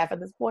have to laugh at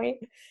this point,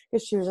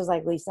 because she was just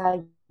like,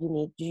 Lisa,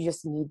 you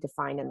just need to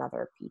find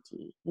another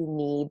PT. You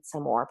need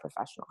some more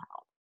professional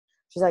help.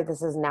 She's like,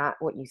 this is not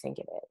what you think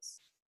it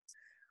is.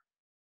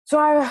 So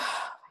I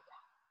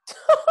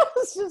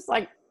was just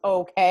like,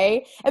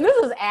 okay. And this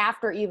was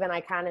after even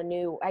I kind of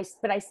knew,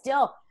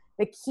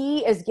 the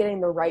key is getting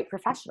the right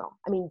professional.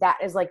 I mean, that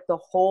is like the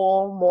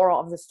whole moral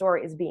of the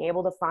story, is being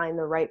able to find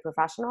the right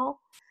professional.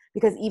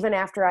 Because even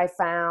after I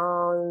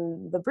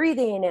found the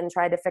breathing and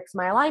tried to fix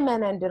my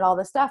alignment and did all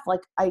this stuff, like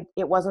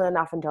it wasn't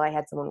enough until I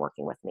had someone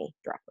working with me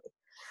directly.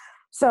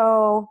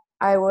 So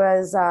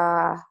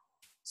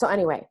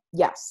anyway,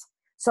 yes.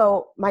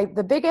 So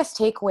the biggest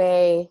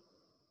takeaway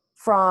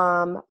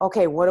from,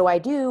 okay, what do I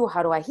do?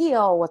 How do I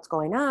heal? What's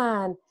going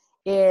on?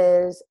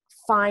 Is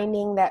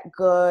finding that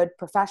good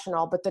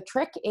professional. But the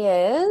trick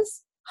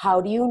is,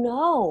 how do you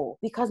know?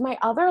 Because my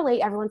other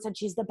lady, everyone said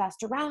she's the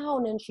best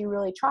around, and she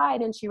really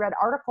tried, and she read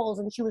articles,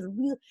 and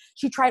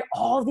she tried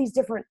all of these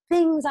different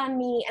things on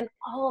me and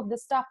all of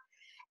this stuff.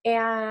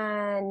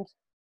 And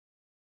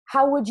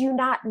how would you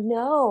not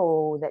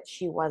know that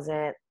she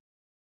wasn't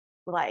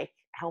like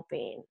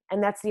helping?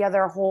 And that's the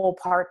other whole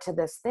part to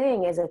this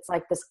thing, is it's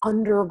like this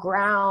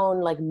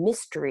underground like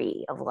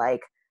mystery of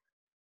like,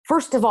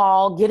 first of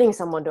all, getting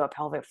someone to a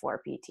pelvic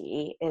floor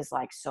PT is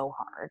like so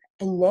hard.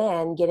 And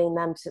then getting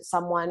them to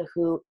someone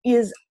who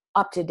is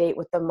up to date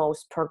with the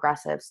most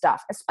progressive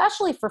stuff,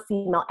 especially for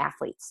female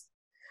athletes.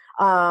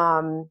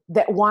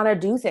 that want to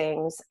do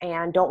things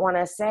and don't want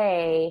to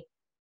say,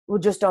 well,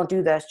 just don't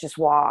do this, just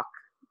walk.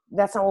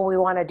 That's not what we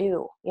want to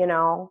do, you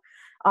know?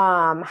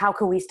 How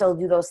can we still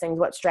do those things?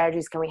 What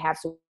strategies can we have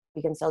so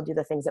we can still do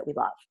the things that we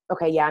love?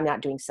 Okay, yeah, I'm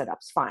not doing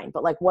sit-ups, fine.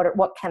 But like,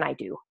 what can I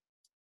do?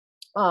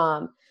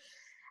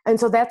 And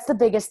so that's the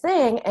biggest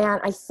thing. And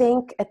I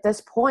think at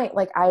this point,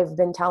 like I've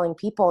been telling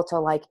people to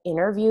like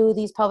interview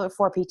these pelvic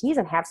floor PTs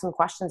and have some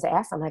questions to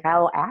ask them. Like I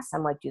will ask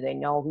them, like, do they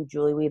know who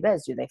Julie Weeb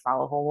is? Do they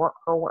follow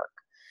her work?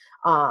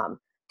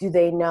 Do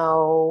they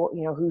know,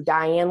 who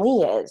Diane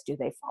Lee is? Do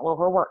they follow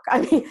her work?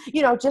 I mean,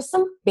 just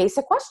some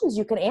basic questions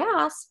you can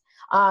ask.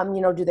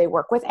 Do they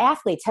work with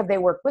athletes? Have they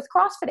worked with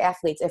CrossFit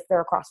athletes if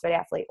they're a CrossFit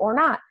athlete or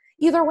not?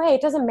 Either way,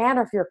 it doesn't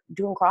matter if you're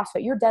doing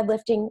CrossFit. You're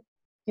deadlifting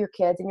your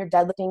kids and you're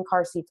deadlifting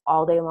car seats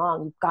all day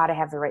long. You've got to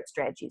have the right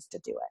strategies to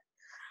do it.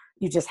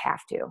 You just have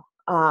to.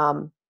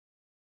 And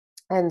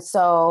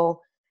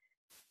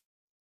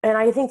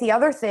I think the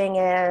other thing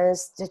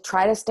is to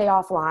try to stay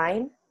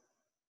offline,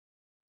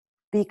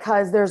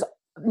 because there's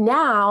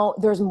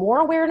more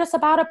awareness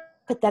about it,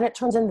 but then it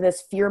turns into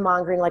this fear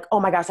mongering, like, oh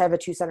my gosh, I have a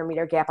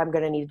 2-centimeter gap. I'm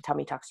going to need a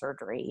tummy tuck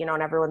surgery,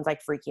 and everyone's like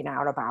freaking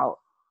out about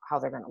how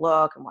they're going to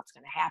look and what's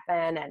going to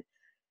happen. And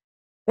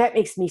that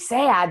makes me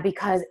sad,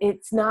 because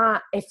it's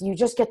not, if you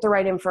just get the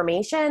right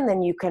information,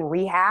 then you can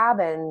rehab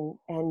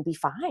and be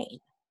fine.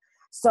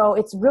 So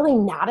it's really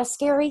not a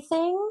scary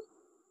thing.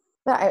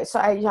 So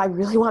I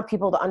really want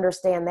people to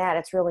understand that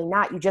it's really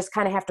not. You just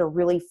kind of have to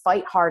really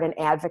fight hard and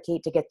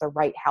advocate to get the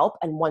right help.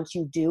 And once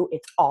you do,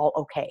 it's all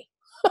okay.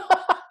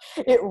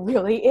 It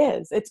really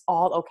is. It's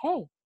all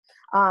okay.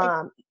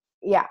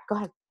 Yeah, go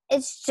ahead.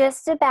 It's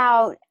just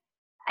about,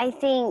 I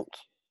think,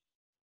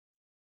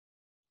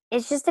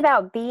 it's just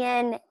about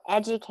being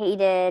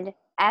educated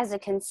as a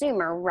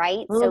consumer,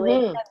 right? Mm-hmm. So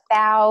it's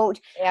about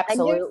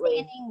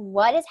understanding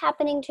what is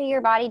happening to your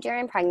body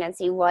during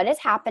pregnancy, what is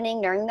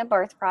happening during the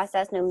birth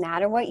process, no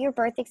matter what your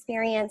birth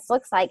experience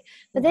looks like.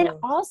 But then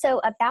also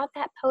about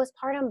that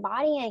postpartum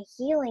body and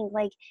healing.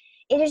 Like,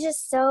 it is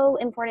just so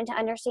important to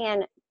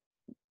understand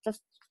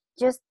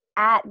just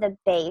at the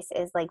base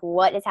is like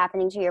what is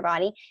happening to your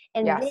body.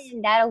 And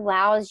then that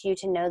allows you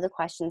to know the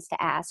questions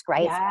to ask,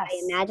 right? Yes. So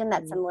I imagine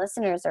that some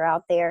listeners are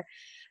out there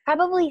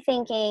probably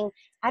thinking,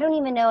 I don't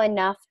even know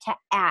enough to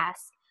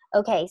ask.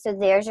 Okay, so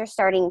there's your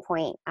starting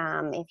point.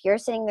 If you're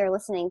sitting there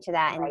listening to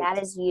that, and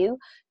that is you,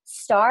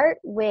 start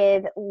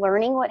with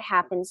learning what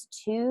happens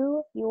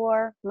to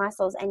your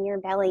muscles and your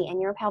belly and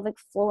your pelvic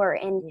floor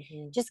and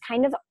just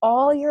kind of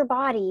all your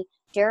body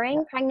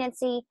during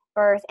pregnancy,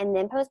 birth, and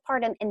then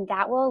postpartum. And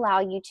that will allow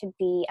you to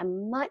be a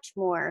much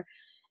more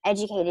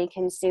educated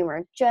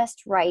consumer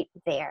just right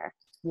there.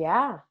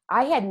 Yeah,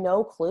 I had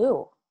no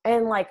clue.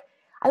 And like,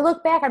 I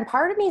look back and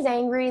part of me is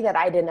angry that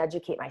I didn't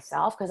educate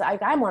myself, because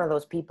I'm one of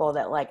those people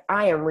that like,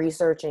 I am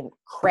researching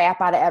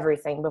crap out of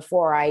everything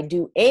before I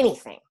do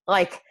anything.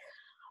 Like,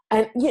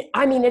 and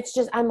I mean, it's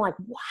just, I'm like,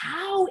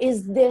 how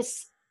is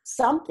this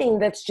something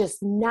that's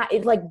just not,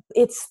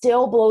 it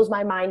still blows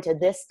my mind to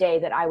this day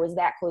that I was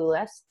that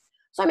clueless.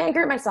 So I'm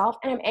angry at myself,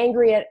 and I'm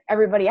angry at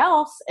everybody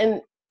else. And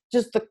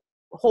just the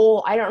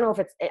whole, I don't know if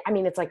it's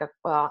like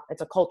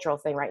it's a cultural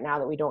thing right now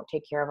that we don't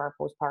take care of our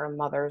postpartum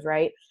mothers.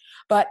 Right.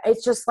 But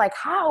it's just like,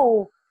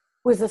 how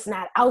was this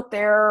not out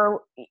there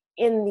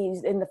in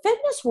the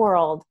fitness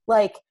world?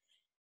 Like,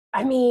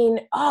 I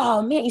mean,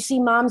 oh man, you see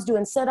moms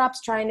doing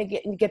sit-ups, trying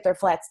to get their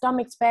flat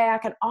stomachs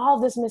back, and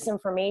all this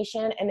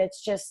misinformation. And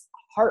it's just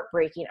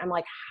heartbreaking. I'm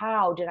like,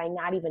 how did I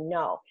not even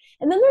know?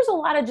 And then there's a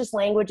lot of just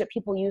language that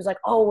people use, like,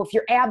 oh, if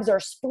your abs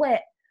are split,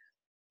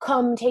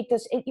 come take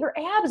this. Your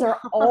abs are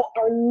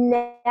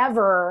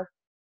never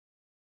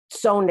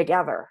sewn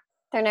together.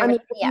 They're never. I mean,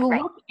 if you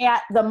look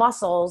at the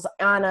muscles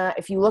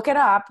if you look it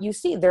up, you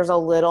see there's a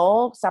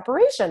little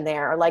separation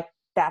there. Like,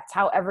 that's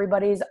how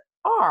everybody's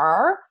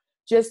are,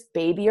 just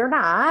baby or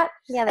not.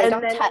 Yeah, they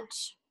don't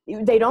touch.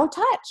 They don't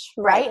touch,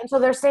 right? And so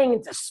they're saying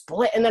it's a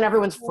split, and then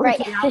everyone's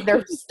freaking out.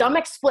 Their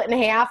stomach split in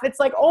half. It's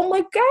like, oh my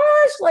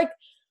gosh, like,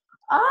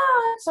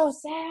 it's so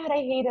sad.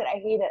 I hate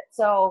it.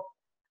 So,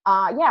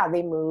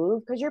 they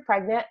move because you're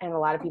pregnant, and a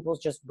lot of people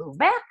just move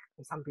back,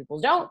 and some people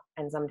don't,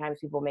 and sometimes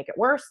people make it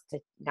worse to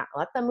not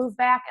let them move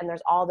back, and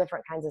there's all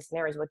different kinds of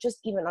scenarios. But just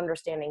even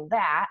understanding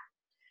that,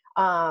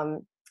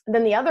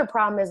 then the other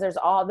problem is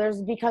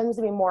there's becomes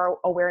to be more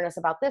awareness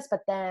about this,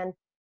 but then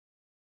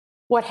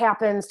what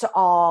happens to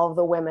all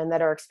the women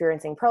that are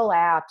experiencing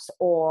prolapse,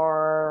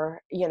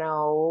 or,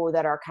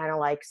 that are kind of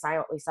like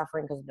silently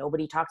suffering because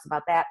nobody talks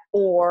about that,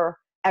 or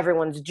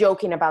everyone's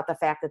joking about the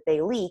fact that they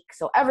leak.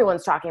 So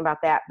everyone's talking about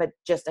that, but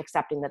just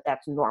accepting that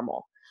that's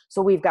normal.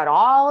 So we've got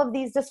all of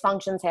these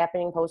dysfunctions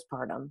happening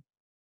postpartum.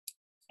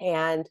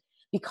 And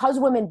because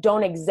women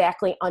don't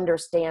exactly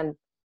understand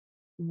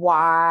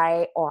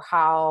why or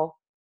how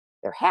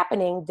they're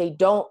happening, they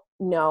don't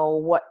know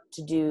what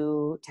to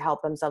do to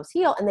help themselves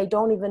heal. And they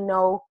don't even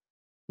know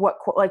what,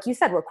 like you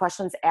said, what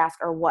questions to ask,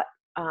 or what,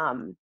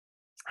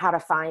 how to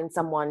find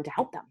someone to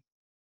help them.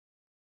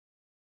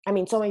 I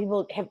mean, so many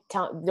people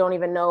don't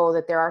even know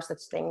that there are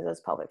such things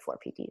as pelvic floor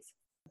PTs.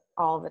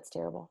 All of it's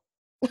terrible.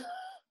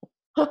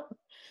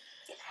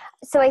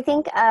 So I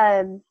think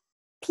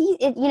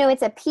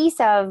it's a piece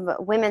of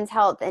women's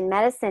health and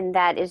medicine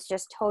that is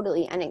just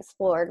totally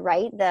unexplored,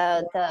 right?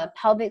 The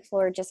pelvic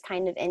floor, just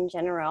kind of in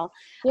general.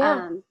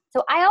 Yeah.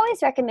 So I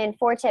always recommend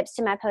 4 tips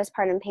to my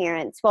postpartum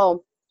parents.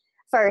 Well,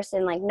 first,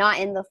 and like not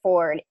in the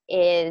Ford,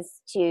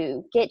 is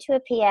to get to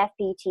a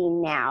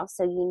PFPT now.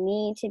 So you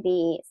need to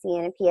be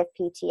seeing a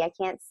PFPT. I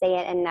can't say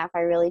it enough. I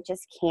really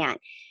just can't.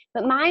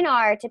 But mine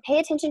are to pay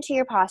attention to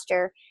your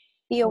posture,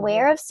 be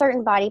aware of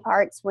certain body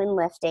parts when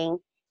lifting,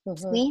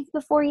 squeeze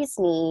before you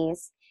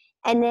sneeze,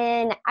 and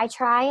then I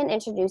try and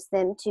introduce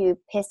them to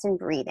piston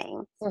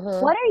breathing.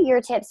 What are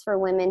your tips for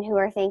women who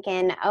are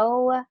thinking,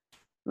 oh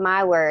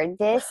my word,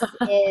 this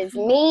is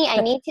me, I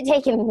need to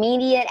take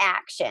immediate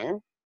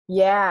action?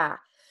 Yeah.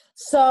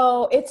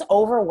 So it's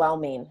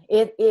overwhelming.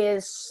 It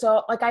is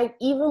so like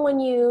even when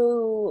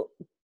you're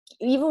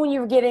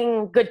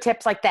getting good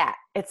tips like that,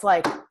 it's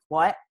like,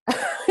 what?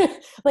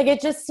 Like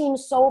it just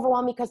seems so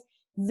overwhelming because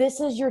this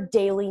is your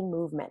daily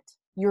movement.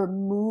 You're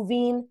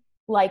moving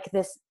like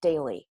this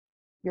daily.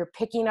 You're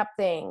picking up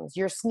things,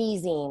 you're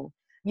sneezing,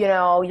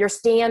 you're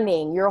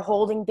standing, you're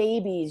holding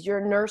babies,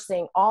 you're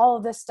nursing, all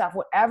of this stuff,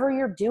 whatever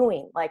you're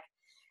doing, like.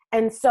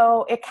 And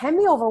so it can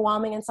be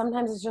overwhelming. And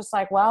sometimes it's just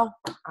like, well,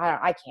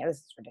 I can't, this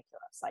is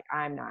ridiculous. Like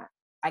I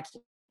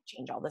can't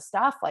change all this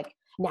stuff. Like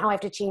now I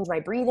have to change my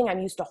breathing.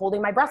 I'm used to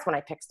holding my breath when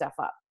I pick stuff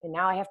up. And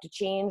now I have to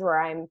change where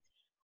I'm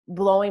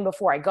blowing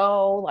before I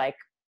go. Like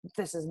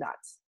this is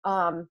nuts.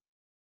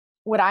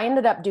 What I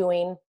ended up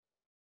doing,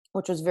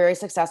 which was very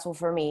successful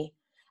for me,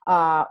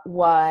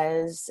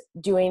 was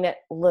doing it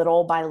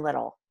little by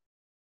little.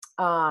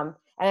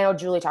 And I know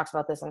Julie talks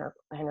about this in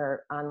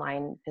her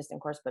online piston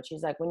course, but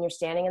she's like, when you're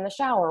standing in the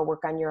shower,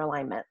 work on your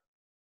alignment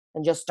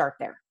and just start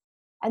there.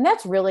 And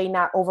that's really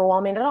not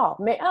overwhelming at all.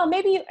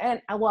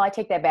 I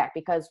take that back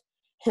because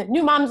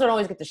new moms don't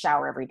always get to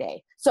shower every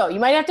day. So you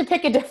might have to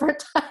pick a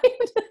different time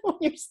when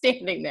you're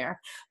standing there.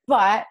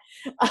 But,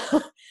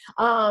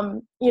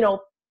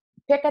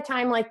 pick a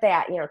time like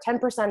that,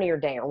 10% of your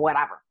day or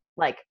whatever,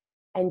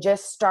 and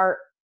just start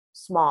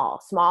small,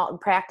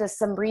 practice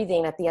some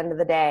breathing at the end of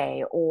the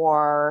day,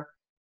 or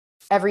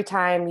every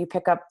time you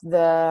pick up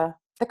the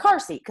car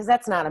seat, because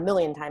that's not a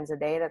million times a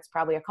day, that's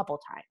probably a couple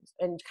times,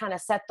 and kind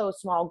of set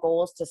those small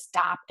goals to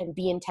stop and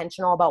be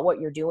intentional about what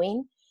you're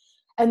doing.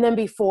 And then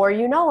before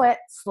you know it,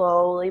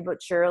 slowly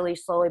but surely,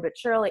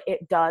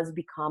 it does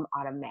become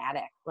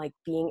automatic, like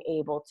being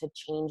able to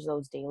change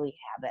those daily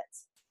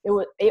habits. It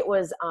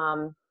was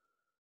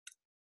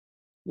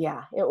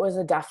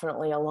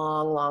definitely a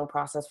long, long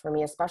process for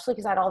me, especially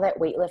because I had all that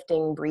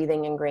weightlifting,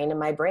 breathing ingrained in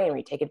my brain. Where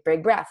you take a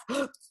big breath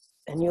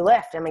and you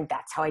lift. I mean,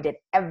 that's how I did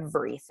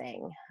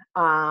everything.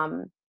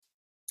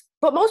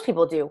 But most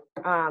people do.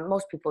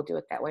 Most people do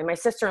it that way. My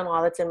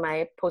sister-in-law that's in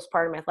my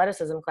postpartum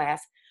athleticism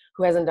class,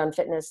 who hasn't done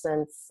fitness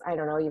since, I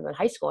don't know, even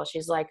high school,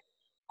 she's like,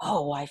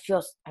 oh, I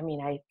feel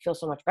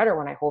so much better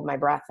when I hold my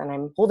breath, and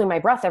I'm holding my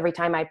breath every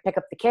time I pick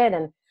up the kid.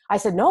 And I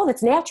said, no,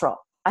 that's natural.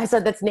 I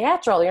said, that's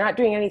natural. You're not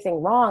doing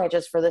anything wrong. It's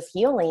just for this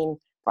healing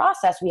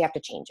process, we have to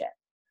change it.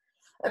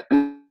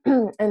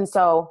 And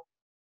so,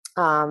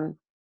 I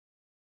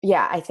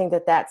think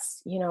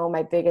that's,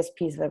 my biggest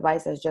piece of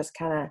advice is just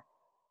kind of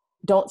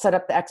don't set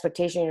up the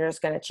expectation you're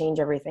just going to change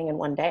everything in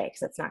one day,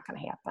 because it's not going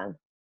to happen.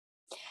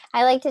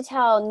 I like to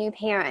tell new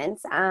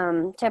parents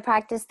to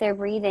practice their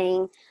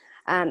breathing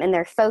and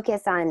their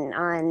focus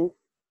on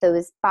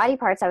those body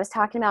parts I was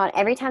talking about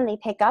every time they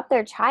pick up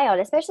their child,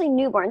 especially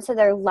newborn. So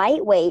they're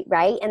lightweight,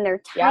 right? And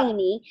they're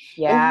tiny.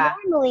 Yeah. And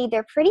normally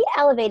they're pretty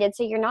elevated.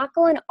 So you're not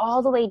going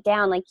all the way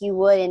down like you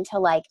would into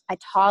like a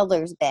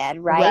toddler's bed,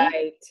 right?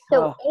 Right.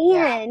 So,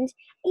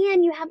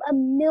 and you have a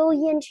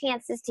million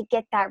chances to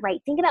get that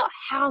right. Think about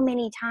how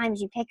many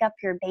times you pick up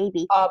your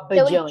baby. A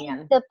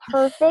bajillion. So the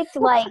perfect,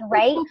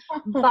 right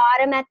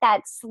bottom at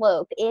that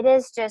slope. It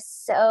is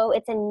just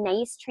it's a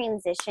nice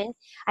transition.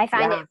 I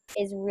find it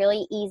is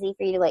really easy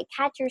for you to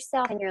catch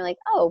yourself, and you're like,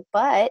 oh,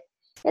 but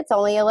it's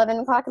only 11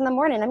 o'clock in the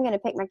morning. I'm going to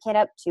pick my kid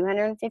up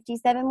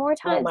 257 more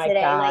times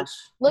today. Gosh.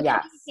 Look how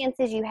many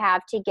chances you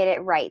have to get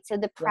it right. So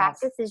the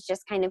practice is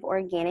just kind of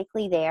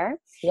organically there.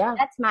 Yeah.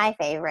 That's my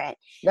favorite.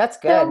 That's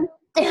good.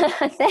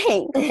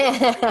 Thanks.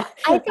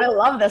 I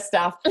love this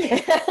stuff.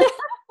 I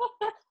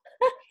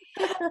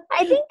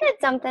think that's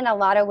something a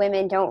lot of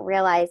women don't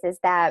realize is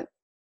that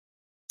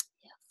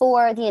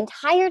for the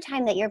entire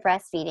time that you're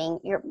breastfeeding,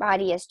 your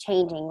body is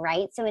changing,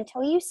 right? So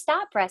until you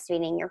stop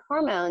breastfeeding, your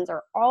hormones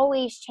are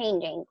always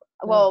changing.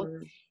 Well,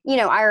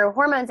 our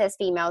hormones as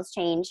females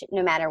change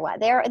no matter what.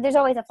 There's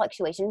always a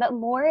fluctuation, but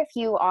more if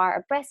you are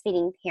a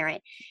breastfeeding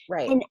parent.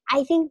 Right. And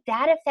I think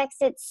that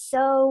affects it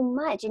so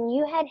much. And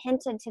you had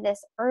hinted to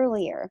this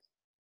earlier.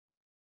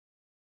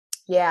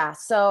 Yeah.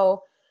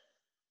 So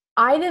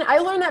I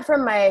learned that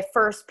from my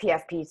first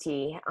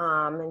PFPT.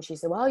 And she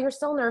said, well, you're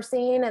still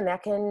nursing and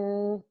that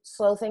can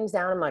slow things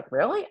down. I'm like,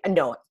 really?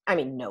 No,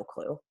 no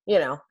clue.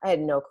 I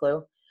had no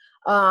clue.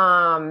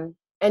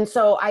 And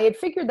so I had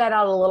figured that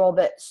out a little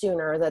bit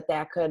sooner,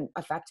 that could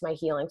affect my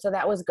healing. So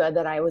that was good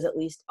that I was at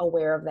least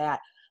aware of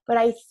that. But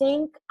I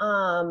think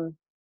the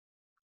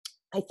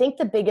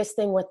biggest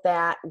thing with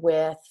that,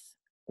 with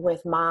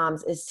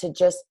moms, is to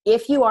just,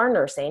 if you are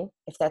nursing,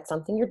 if that's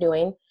something you're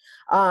doing,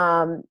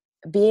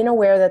 being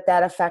aware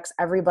that affects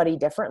everybody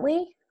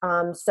differently.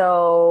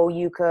 So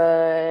you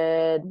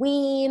could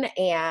wean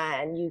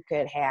and you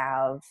could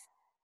have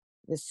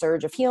this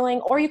surge of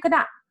healing, or you could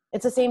not.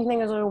 It's the same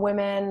thing as with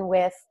women,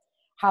 with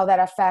how that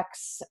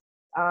affects,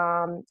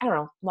 I don't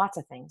know, lots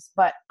of things.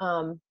 But,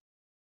 and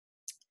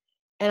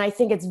I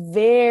think it's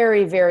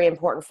very, very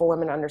important for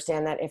women to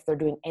understand that if they're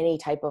doing any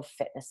type of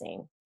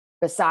fitnessing,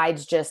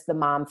 besides just the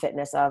mom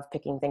fitness of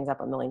picking things up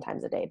a million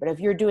times a day. But if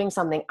you're doing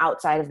something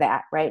outside of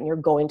that, right, and you're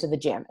going to the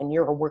gym and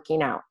you're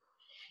working out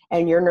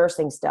and you're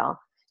nursing still,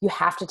 you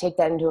have to take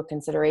that into a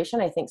consideration.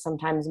 I think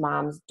sometimes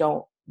moms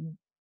don't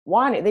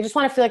want it. They just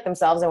want to feel like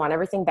themselves. They want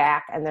everything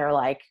back. And they're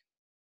like,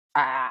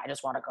 I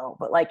just want to go.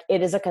 But like,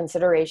 it is a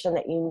consideration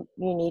that you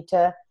need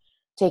to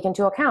take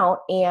into account.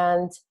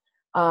 And,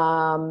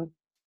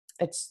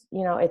 it's,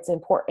 you know, it's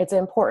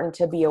important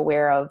to be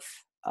aware of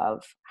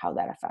how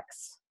that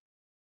affects,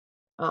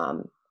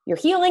 your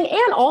healing.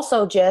 And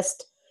also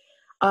just,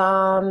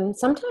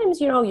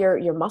 sometimes, you know,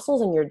 your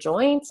muscles and your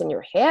joints and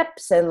your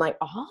hips and like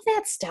all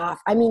that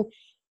stuff. I mean,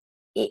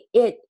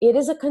 it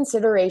is a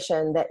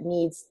consideration that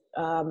needs,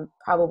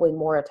 probably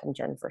more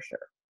attention for sure.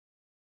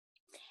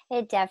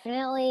 It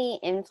definitely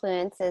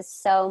influences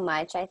so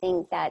much. I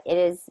think that it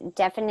is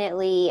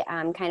definitely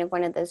kind of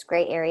one of those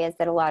gray areas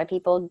that a lot of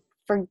people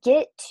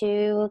forget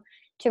to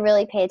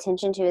really pay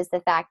attention to, is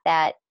the fact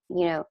that,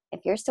 you know,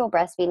 if you're still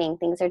breastfeeding,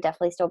 things are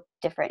definitely still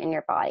different in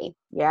your body.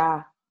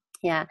 Yeah.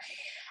 Yeah.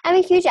 I'm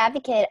a huge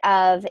advocate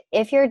of,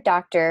 if your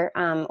doctor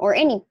or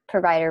any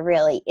provider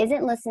really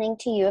isn't listening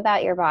to you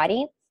about your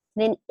body,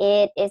 then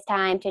it is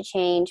time to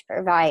change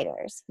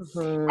providers.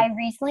 Mm-hmm. I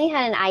recently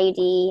had an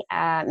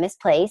IUD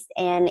misplaced,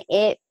 and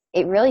it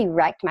really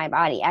wrecked my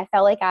body. I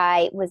felt like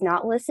I was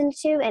not listened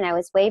to, and I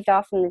was waved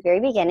off from the very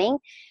beginning.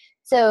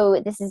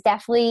 So this is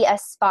definitely a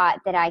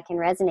spot that I can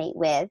resonate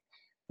with.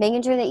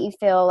 Making sure that you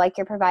feel like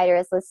your provider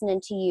is listening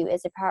to you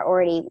is a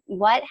priority.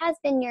 What has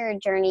been your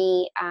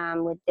journey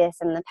with this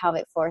and the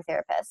pelvic floor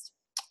therapist?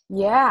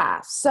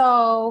 Yeah.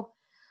 So,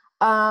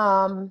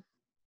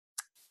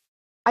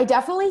 I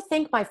definitely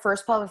think my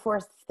first pelvic floor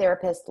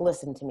therapist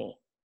listened to me.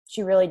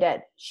 She really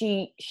did.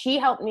 She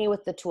helped me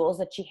with the tools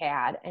that she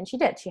had, and she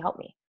helped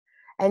me.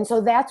 And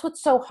so that's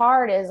what's so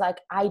hard, is like,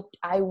 I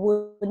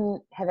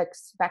wouldn't have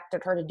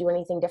expected her to do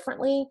anything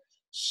differently.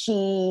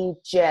 She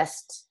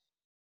just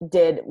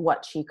did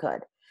what she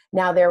could.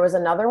 Now there was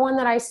another one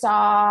that I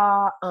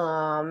saw,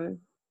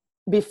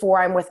 before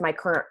I'm with my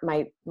current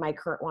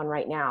one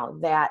right now,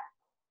 that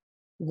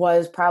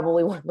was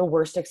probably one of the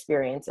worst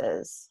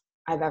experiences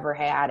I've ever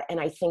had. And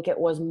I think it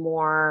was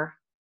more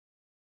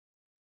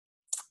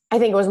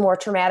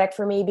traumatic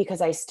for me,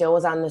 because I still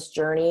was on this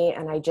journey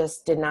and I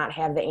just did not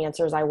have the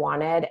answers I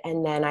wanted.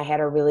 And then I had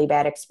a really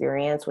bad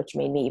experience, which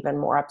made me even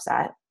more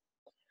upset.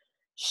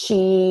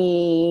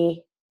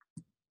 She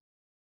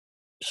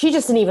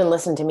just didn't even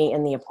listen to me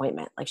in the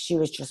appointment. Like, she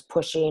was just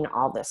pushing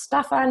all this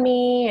stuff on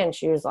me. And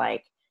she was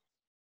like,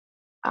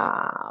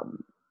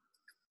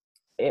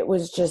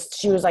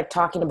 she was like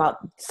talking about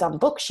some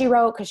book she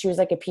wrote, because she was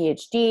like a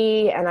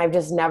PhD, and I've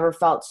just never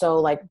felt so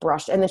like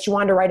brushed. And then she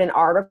wanted to write an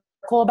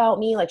article about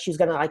me, like she was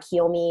going to like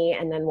heal me,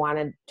 and then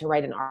wanted to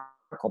write an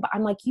article. But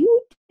I'm like, she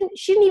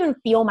didn't even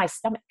feel my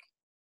stomach.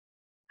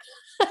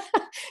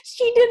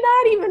 She did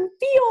not even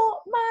feel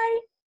my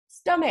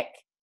stomach.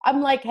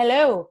 I'm like,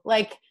 hello,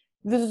 like,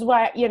 this is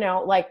why, you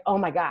know, like, oh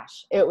my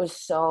gosh, it was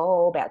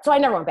so bad. So I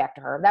never went back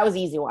to her. That was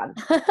the easy one.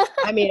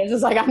 I mean, it's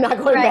just like, I'm not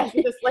going back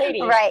to this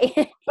lady.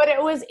 Right. But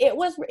it was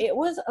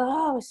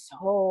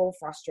so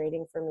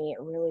frustrating for me.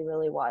 It really,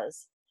 really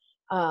was.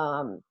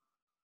 And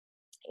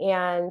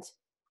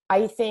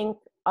I think,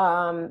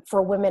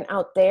 for women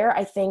out there,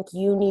 I think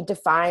you need to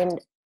find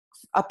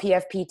a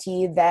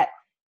PFPT that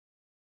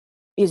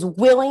is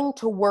willing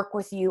to work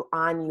with you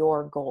on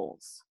your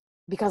goals.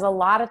 Because a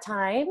lot of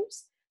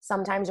times,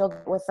 sometimes you'll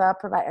get with a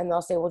provider and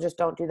they'll say, well, just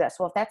don't do this.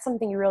 Well, if that's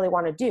something you really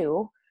want to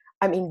do,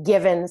 I mean,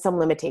 given some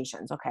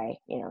limitations, okay,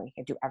 you know, you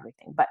can't do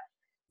everything, but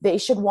they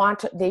should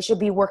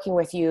be working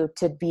with you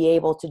to be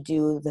able to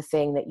do the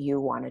thing that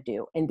you want to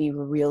do, and be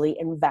really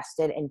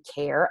invested and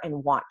care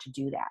and want to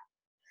do that.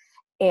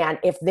 And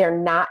if they're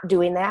not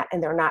doing that,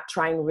 and they're not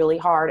trying really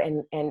hard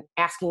and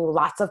asking you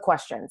lots of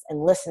questions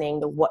and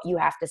listening to what you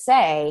have to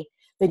say,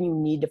 then you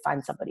need to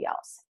find somebody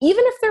else.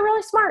 Even if they're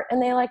really smart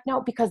and they're like, no,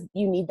 because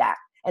you need that.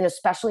 And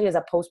especially as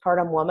a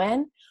postpartum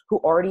woman who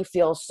already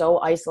feels so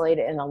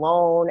isolated and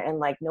alone, and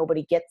like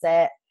nobody gets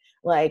it,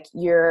 like,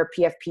 your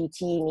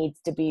PFPT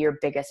needs to be your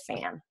biggest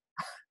fan.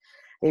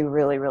 They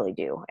really, really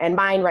do. And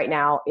mine right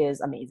now is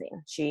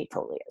amazing. She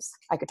totally is.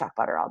 I could talk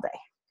about her all day.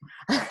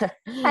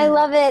 I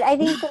love it. I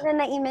think something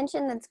that you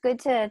mentioned that's good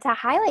to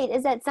highlight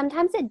is that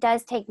sometimes it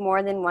does take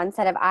more than one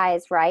set of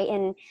eyes, right?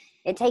 And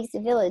it takes a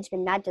village,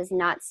 but that does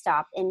not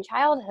stop in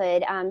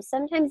childhood.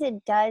 Sometimes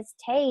it does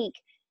take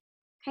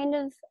kind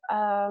of,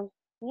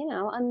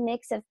 a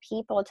mix of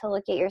people to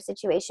look at your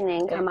situation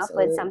and come up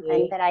with something.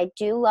 Absolutely. But I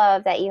do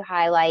love that you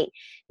highlight,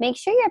 make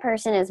sure your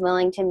person is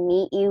willing to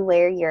meet you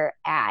where you're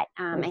at.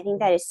 I think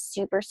that is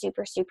super,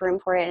 super, super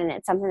important. And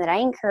it's something that I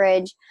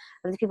encourage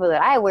the people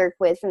that I work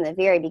with from the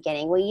very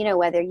beginning. Well,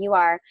 whether you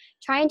are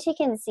trying to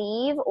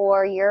conceive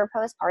or you're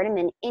postpartum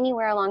and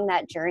anywhere along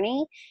that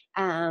journey,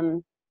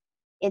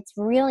 it's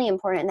really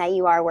important that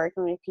you are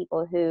working with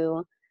people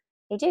who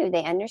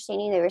they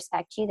understand you, they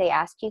respect you, they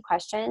ask you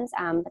questions,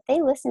 but they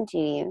listen to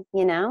you.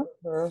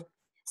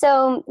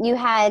 So you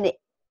had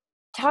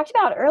talked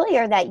about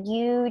earlier that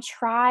you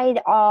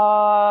tried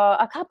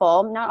a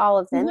couple, not all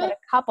of them, but a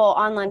couple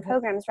online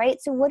programs,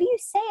 right? So what do you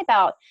say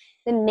about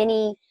the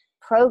many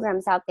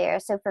programs out there?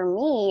 So for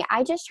me,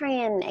 I just try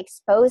and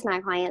expose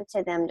my clients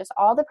to them, just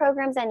all the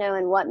programs I know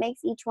and what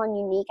makes each one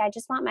unique. I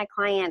just want my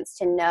clients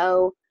to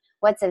know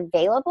what's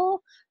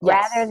available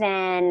rather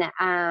than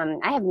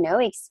I have no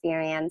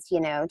experience,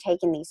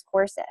 taking these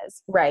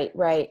courses. Right.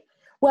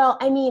 Well,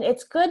 I mean,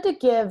 it's good to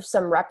give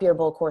some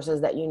reputable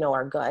courses that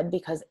are good,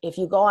 because if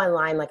you go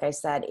online, like I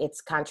said, it's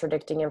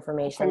contradicting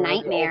information. It's a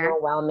nightmare.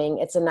 Overwhelming.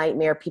 It's a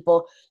nightmare.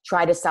 People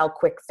try to sell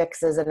quick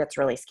fixes and it's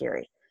really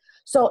scary.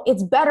 So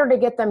it's better to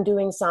get them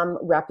doing some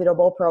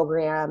reputable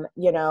program,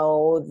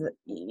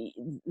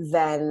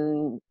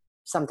 than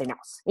something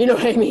else. You know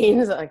what I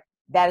mean? So, like,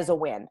 that is a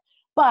win.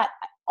 But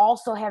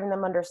also having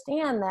them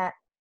understand that,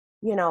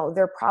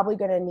 they're probably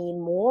going to need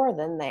more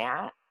than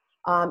that.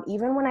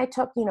 Even when I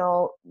took,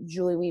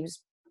 Julie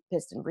Weave's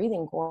piston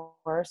breathing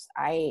course,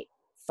 I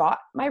thought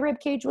my rib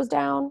cage was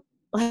down,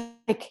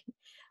 like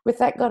with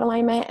that gut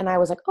alignment. And I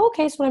was like,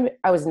 okay, so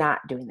I was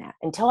not doing that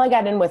until I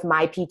got in with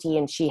my PT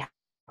and she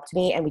helped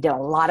me. And we did a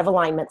lot of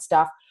alignment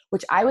stuff,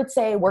 which I would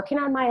say working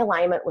on my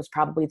alignment was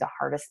probably the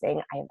hardest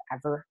thing I have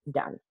ever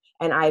done.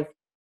 And I've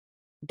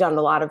done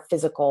a lot of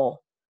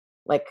physical,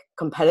 like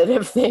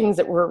competitive things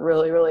that were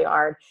really, really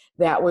hard.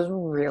 That was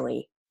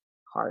really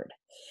hard.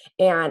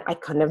 And I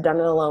couldn't have done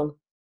it alone.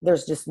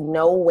 There's just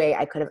no way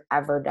I could have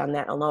ever done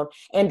that alone.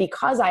 And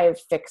because I have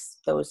fixed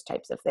those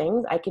types of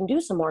things, I can do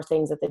some more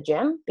things at the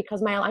gym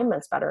because my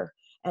alignment's better.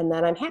 And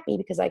then I'm happy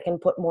because I can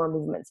put more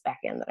movements back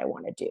in that I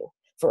want to do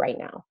for right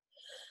now.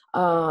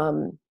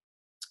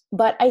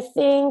 But I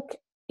think,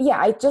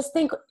 I just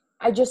think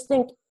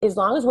as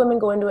long as women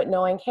go into it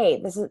knowing,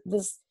 hey,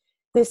 this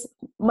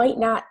might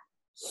not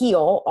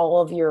heal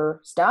all of your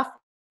stuff.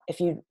 If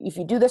you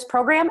do this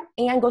program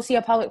and go see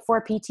a pelvic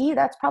floor PT,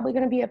 that's probably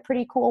going to be a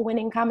pretty cool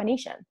winning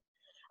combination.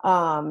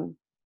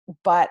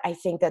 But I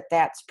think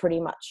that's pretty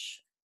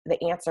much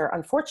the answer.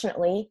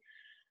 Unfortunately,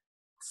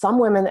 some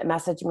women that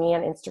message me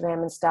on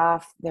Instagram and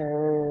stuff, they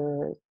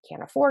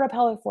can't afford a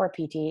pelvic floor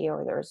PT,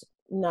 or there's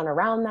none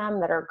around them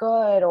that are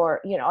good,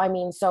 or,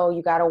 so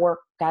you got to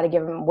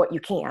give them what you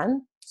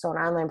can. So an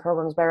online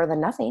program is better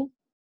than nothing.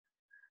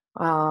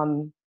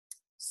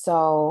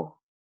 So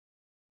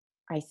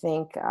I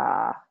think,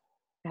 I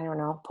don't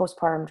know,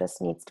 postpartum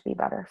just needs to be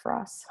better for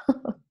us.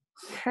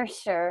 For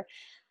sure.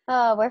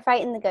 Oh, we're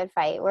fighting the good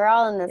fight. We're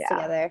all in this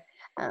together.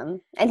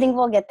 I think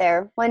we'll get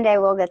there. One day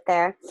we'll get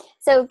there.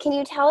 So can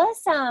you tell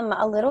us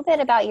a little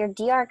bit about your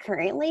DR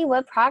currently?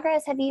 What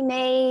progress have you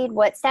made?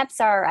 What steps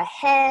are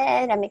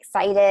ahead? I'm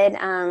excited.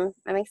 I'm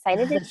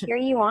excited to cheer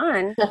you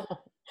on.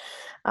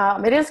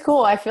 It is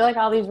cool. I feel like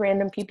all these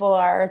random people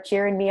are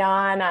cheering me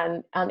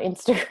on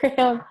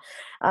Instagram.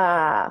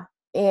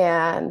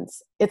 And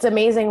it's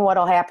amazing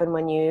what'll happen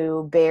when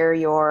you bear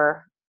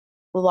your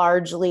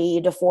largely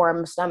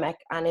deformed stomach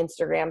on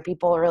Instagram.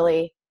 People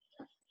really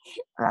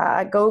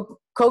go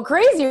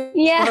crazy.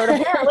 Yeah.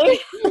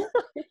 Apparently.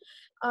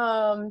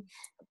 So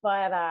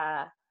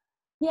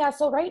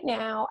right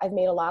now I've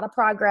made a lot of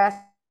progress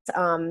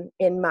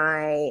in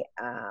my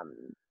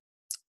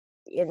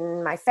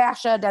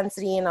fascia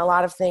density and a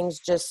lot of things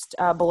just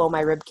below my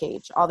rib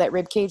cage. All that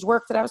rib cage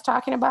work that I was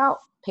talking about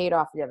paid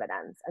off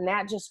dividends. And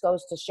that just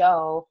goes to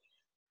show,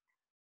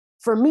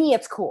 for me,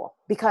 it's cool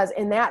because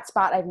in that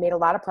spot, I've made a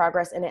lot of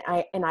progress, and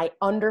I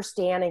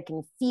understand and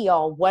can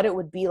feel what it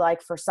would be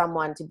like for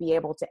someone to be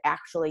able to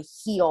actually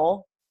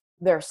heal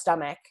their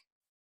stomach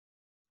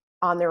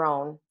on their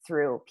own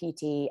through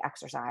PT,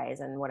 exercise,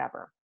 and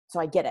whatever. So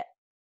I get it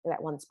in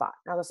that one spot.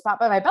 Now the spot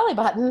by my belly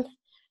button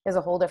is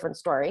a whole different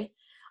story.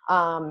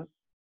 The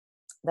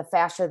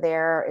fascia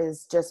there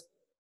is just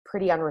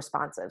pretty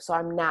unresponsive. So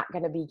I'm not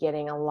going to be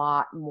getting a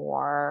lot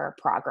more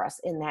progress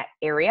in that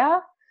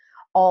area.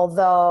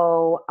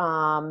 Although,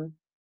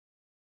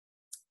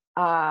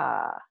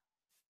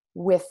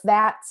 with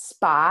that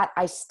spot,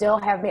 I still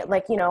have made,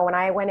 when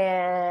I went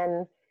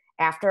in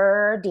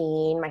after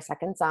Dean, my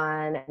second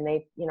son, and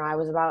they, I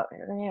was about,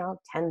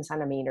 10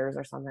 centimeters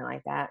or something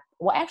like that.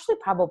 Well, actually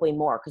probably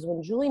more, because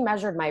when Julie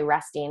measured my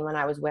resting when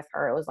I was with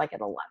her, it was like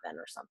at 11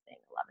 or something,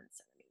 11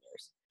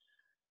 centimeters.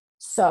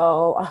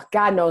 So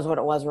God knows what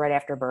it was right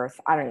after birth.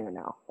 I don't even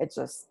know. It's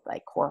just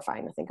like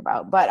horrifying to think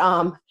about. But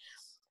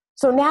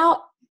so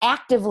now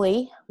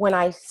actively, when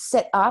I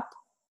sit up,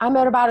 I'm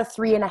at about a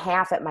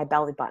 3.5 at my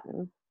belly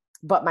button,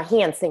 but my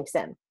hand sinks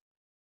in.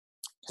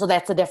 So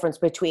that's the difference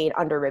between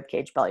under rib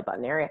cage, belly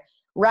button area.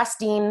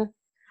 Resting,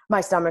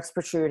 my stomach's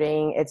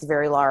protruding. It's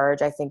very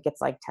large. I think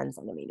it's like 10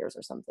 centimeters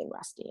or something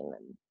resting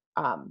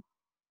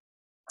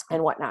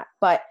and whatnot.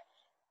 But,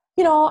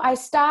 I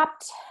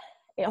stopped.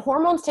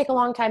 Hormones take a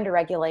long time to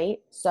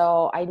regulate.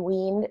 So I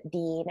weaned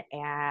Dean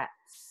at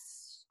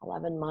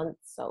 11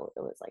 months. So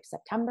it was like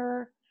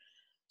September.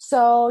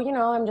 So,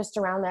 I'm just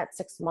around that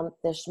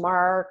 6-month-ish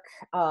mark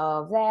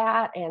of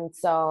that. And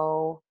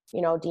so,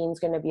 Dean's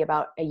going to be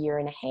about a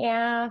 1.5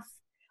 years,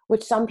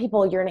 which some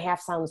people, 1.5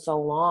 years sounds so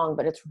long,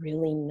 but it's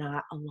really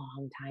not a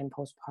long time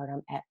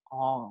postpartum at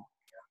all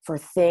for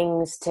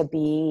things to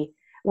be,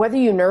 whether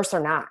you nurse or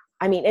not.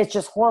 I mean, it's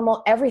just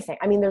hormonal, everything.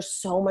 I mean, there's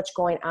so much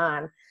going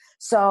on.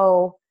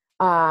 So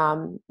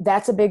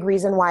that's a big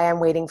reason why I'm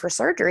waiting for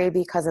surgery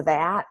because of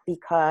that,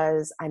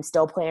 because I'm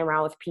still playing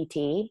around with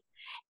PT.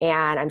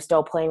 And I'm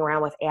still playing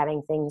around with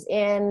adding things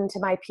into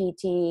my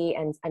PT,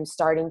 and I'm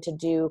starting to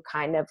do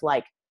kind of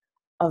like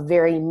a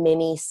very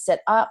mini sit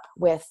up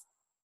with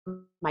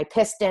my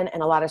piston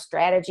and a lot of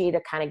strategy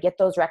to kind of get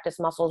those rectus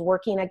muscles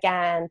working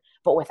again,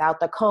 but without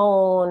the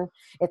cone.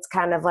 It's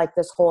kind of like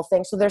this whole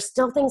thing. So there's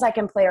still things I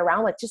can play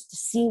around with just to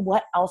see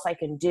what else I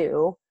can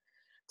do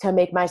to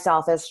make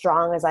myself as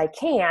strong as I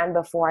can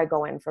before I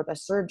go in for the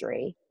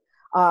surgery.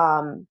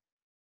 And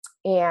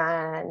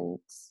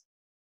it's,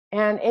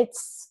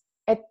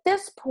 at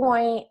this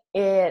point,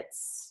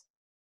 it's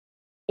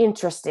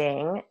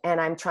interesting, and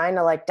I'm trying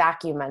to like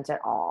document it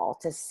all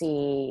to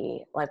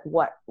see like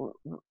what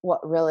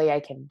really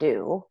I can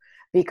do,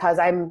 because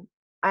I'm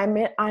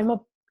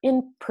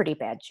in pretty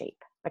bad shape.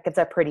 Like, it's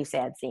a pretty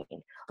sad scene,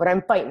 but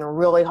I'm fighting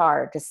really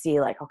hard to see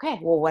like, okay,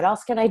 well, what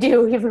else can I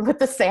do even with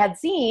the sad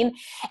scene?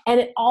 And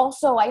it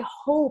also, I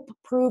hope,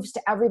 proves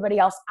to everybody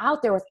else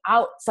out there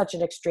without such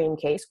an extreme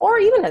case, or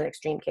even an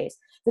extreme case,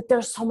 that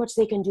there's so much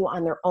they can do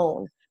on their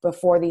own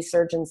before these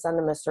surgeons send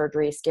them to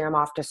surgery, scare them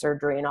off to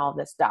surgery and all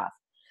this stuff.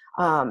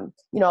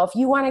 If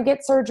you want to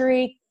get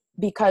surgery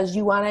because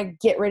you want to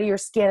get rid of your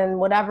skin and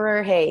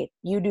whatever, hey,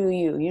 you do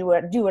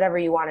whatever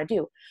you want to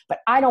do. But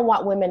I don't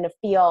want women to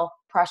feel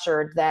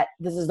pressured that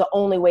this is the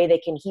only way they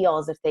can heal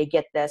is if they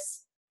get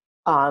this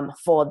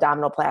full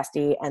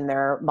abdominoplasty and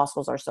their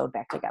muscles are sewed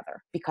back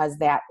together, because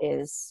that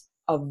is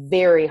a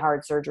very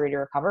hard surgery to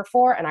recover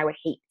for. And I would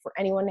hate for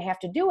anyone to have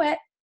to do it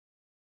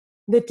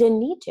that didn't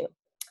need to.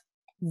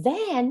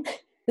 Then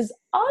this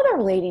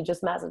other lady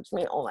just messaged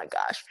me. Oh my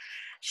gosh.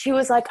 She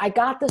was like, I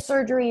got the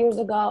surgery years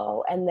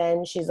ago. And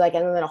then she's like,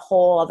 and then a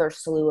whole other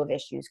slew of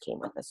issues came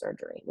with the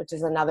surgery, which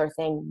is another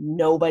thing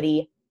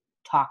nobody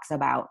talks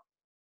about.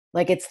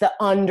 Like, it's the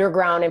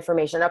underground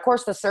information. Of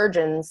course, the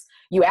surgeons,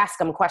 you ask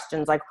them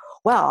questions like,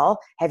 well,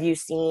 have you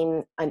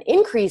seen an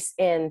increase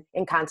in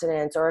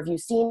incontinence, or have you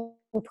seen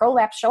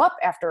prolapse show up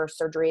after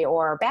surgery,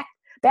 or back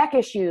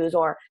issues,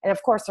 and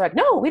of course they're like,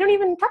 no, we don't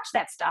even touch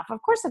that stuff.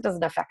 Of course it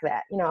doesn't affect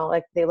that.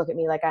 Like, they look at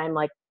me like I'm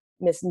like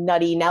Miss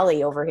Nutty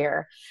Nelly over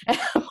here,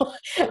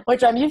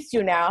 which I'm used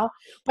to now.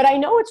 But I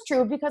know it's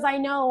true because I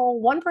know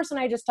one person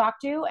I just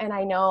talked to, and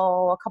I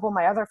know a couple of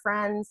my other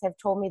friends have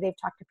told me they've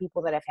talked to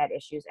people that have had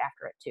issues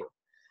after it too.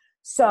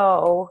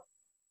 So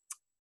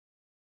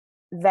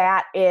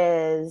that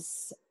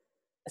is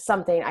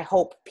something I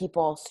hope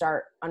people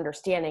start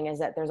understanding, is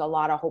that there's a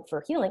lot of hope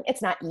for healing.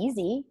 It's not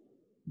easy,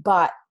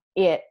 but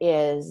it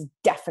is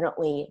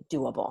definitely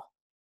doable.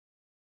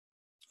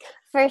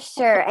 For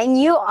sure.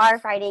 And you're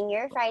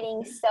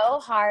fighting so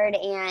hard,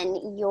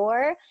 and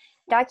your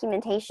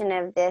documentation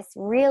of this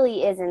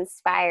really is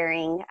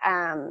inspiring.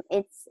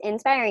 It's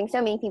inspiring so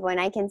many people, and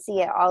I can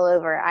see it all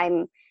over.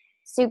 I'm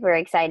super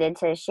excited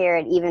to share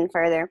it even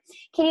further.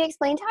 Can you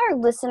explain to our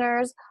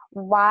listeners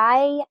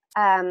why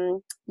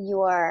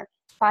your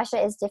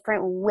fascia is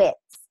different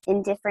widths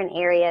in different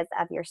areas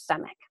of your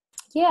stomach?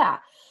 Yeah.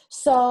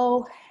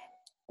 So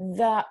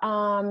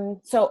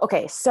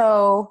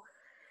so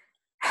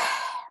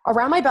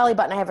around my belly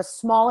button, I have a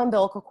small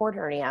umbilical cord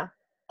hernia.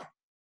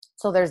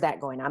 So there's that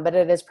going on, but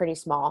it is pretty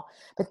small.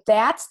 But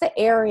that's the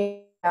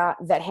area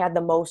that had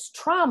the most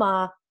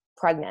trauma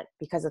pregnant,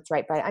 because it's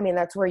right by,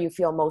 that's where you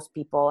feel most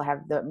people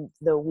have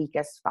the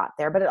weakest spot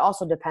there, but it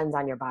also depends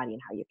on your body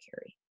and how you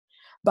carry.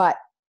 But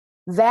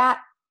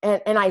that,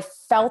 and I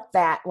felt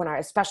that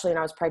especially when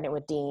I was pregnant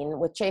with Dean.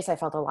 With Chase, I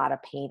felt a lot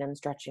of pain and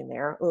stretching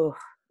there. Ugh,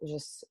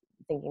 just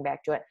thinking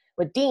back to it.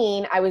 With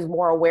Dean, I was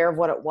more aware of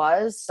what it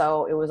was,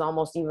 so it was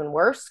almost even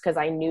worse because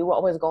I knew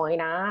what was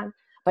going on,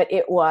 but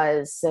it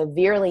was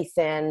severely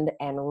thinned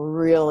and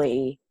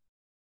really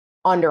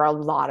under a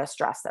lot of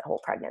stress that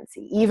whole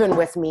pregnancy, even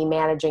with me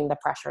managing the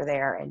pressure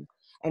there and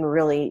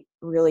really,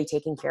 really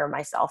taking care of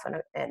myself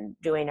and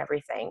doing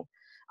everything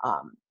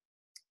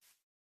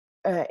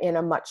in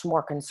a much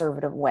more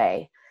conservative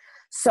way.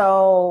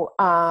 So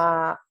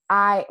my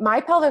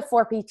pelvic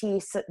floor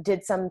PT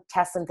did some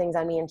tests and things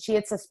on me, and she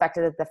had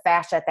suspected that the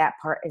fascia at that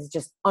part is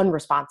just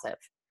unresponsive.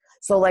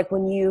 So like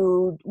when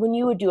you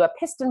would do a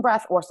piston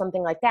breath or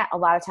something like that, a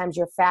lot of times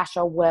your fascia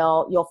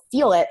you'll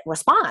feel it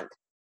respond.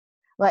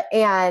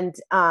 And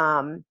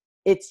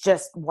it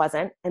just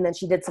wasn't. And then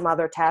she did some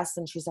other tests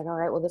and she's like, all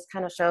right, well, this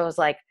kind of shows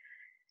like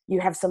you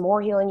have some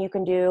more healing you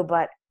can do,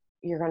 but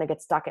you're going to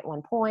get stuck at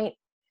one point.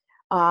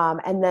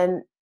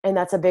 And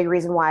that's a big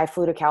reason why I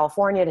flew to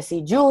California to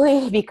see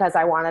Julie, because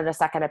I wanted a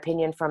second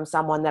opinion from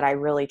someone that I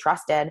really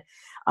trusted.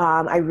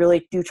 I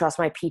really do trust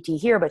my PT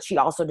here, but she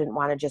also didn't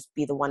want to just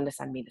be the one to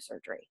send me to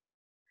surgery.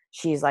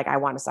 She's like, I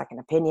want a second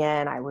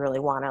opinion. I really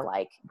want to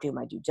like do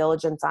my due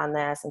diligence on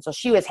this. And so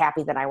she was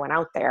happy that I went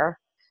out there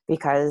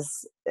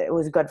because it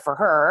was good for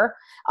her.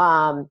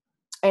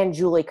 And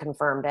Julie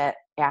confirmed it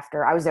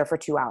after I was there for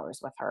 2 hours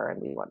with her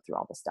and we went through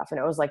all this stuff. And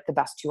it was like the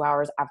best 2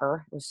 hours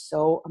ever. It was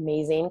so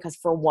amazing. Cause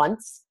for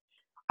once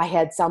I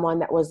had someone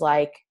that was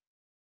like,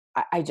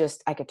 I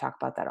could talk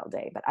about that all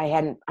day, but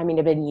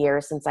it'd been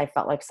years since I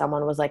felt like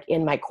someone was like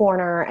in my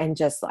corner and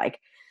just like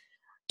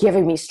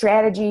giving me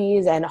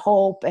strategies and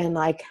hope and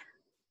like,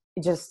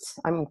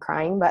 I'm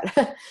crying, but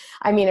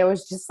it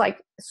was just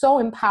like so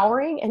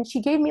empowering. And she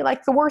gave me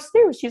like the worst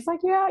news. She's like,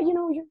 yeah,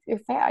 you're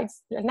fat.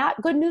 It's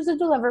not good news to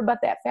deliver, but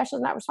that fascia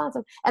is not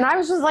responsive. And I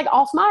was just like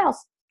all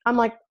smiles. I'm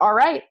like, all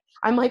right.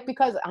 I'm like,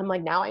 because I'm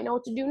like, now I know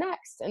what to do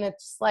next. And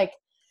it's like,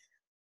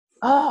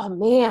 oh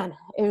man,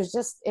 it was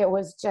just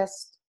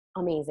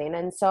amazing.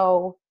 And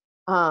so,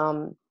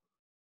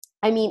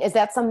 is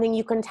that something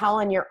you can tell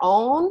on your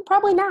own?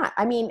 Probably not.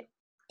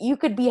 You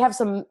could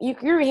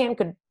your hand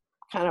could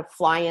kind of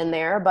fly in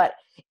there, but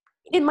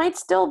you might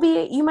still be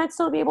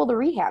able to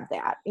rehab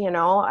that, I don't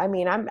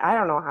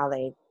know how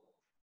they,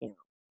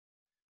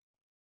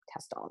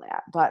 test all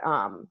that,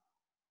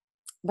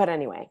 but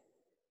anyway,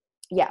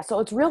 yeah. So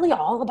it's really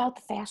all about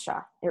the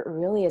fascia. It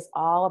really is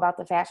all about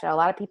the fascia. A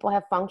lot of people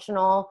have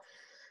functional,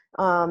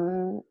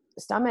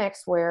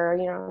 stomachs where,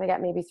 they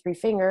got maybe 3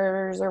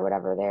 fingers or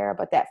whatever there,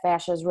 but that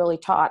fascia is really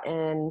taut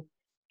and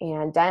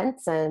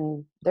dense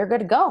and they're good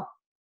to go.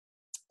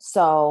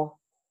 So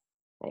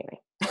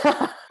anyway.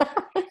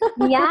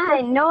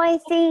 Yeah, no, I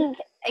think,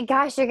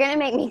 gosh, you're going to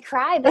make me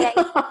cry, but I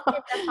think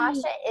that the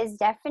fascia is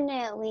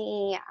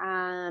definitely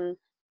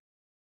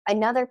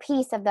another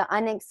piece of the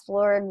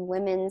unexplored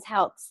women's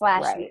health /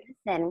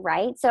 medicine,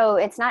 right? So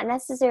it's not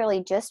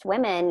necessarily just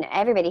women.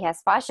 Everybody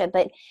has fascia,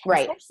 but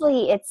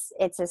especially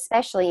it's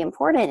especially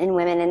important in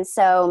women. And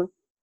so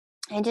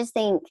I just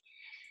think,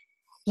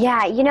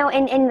 yeah,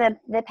 in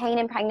the pain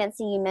in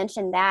pregnancy, you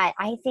mentioned that.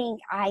 I think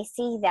I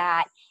see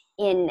that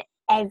in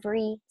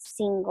every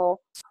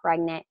single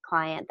pregnant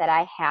client that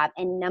I have.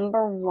 And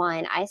number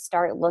one, I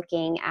start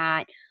looking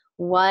at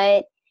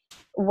what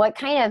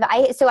kind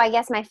of, so I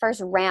guess my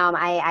first realm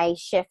I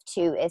shift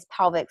to is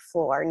pelvic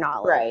floor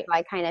knowledge. Right. So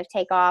I kind of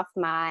take off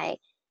my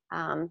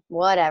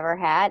whatever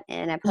hat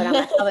and I put on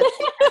my pelvic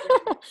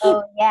floor.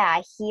 Oh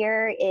yeah,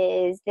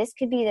 this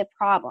could be the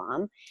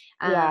problem.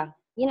 Yeah.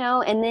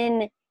 And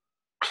then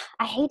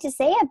I hate to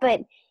say it,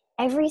 but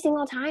every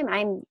single time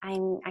I'm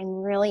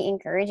really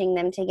encouraging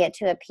them to get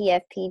to a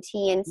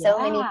PFPT, and so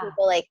many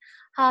people like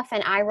huff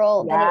and eye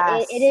roll,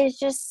 but it is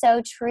just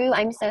so true.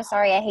 I'm so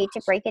sorry. I hate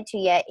to break it to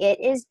you. It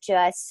is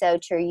just so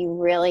true. You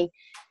really,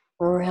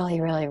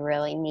 really, really,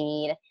 really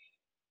need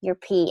your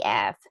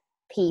PFPT.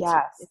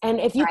 Yes. And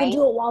if you can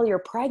do it while you're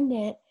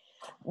pregnant,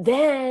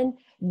 then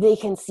they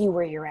can see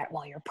where you're at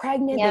while you're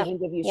pregnant. Yep. They can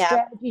give you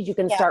strategies. You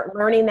can start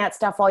learning that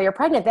stuff while you're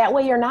pregnant. That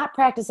way you're not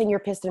practicing your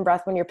piston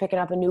breath when you're picking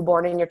up a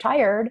newborn and you're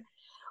tired,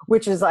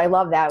 which is, I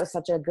love that. It was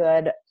such a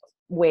good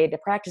way to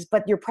practice,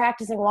 but you're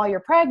practicing while you're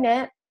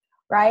pregnant,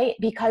 right?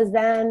 Because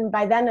then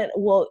by then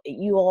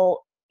you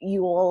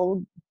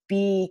will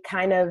be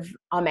kind of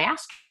a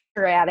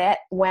master at it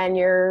when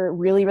you're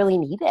really, really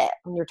need it,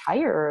 when you're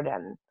tired.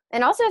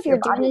 And also if you're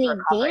doing any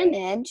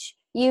damage,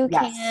 you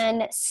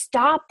can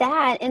stop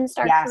that and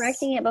start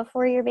correcting it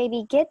before your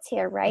baby gets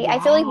here, right? I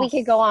feel like we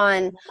could go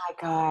on. Oh my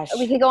gosh.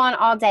 We could go on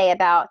all day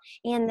about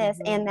and this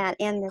and that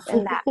and this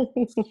and that.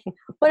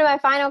 One of my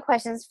final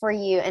questions for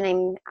you,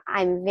 and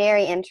I'm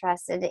very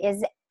interested,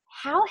 is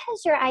how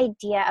has your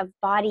idea of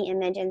body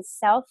image and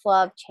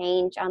self-love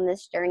changed on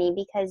this journey?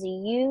 Because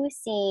you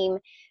seem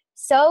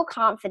so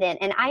confident,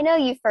 and I know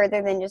you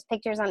further than just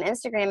pictures on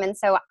Instagram, and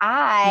so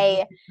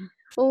I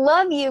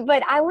love you,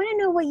 but I want to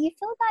know what you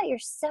feel about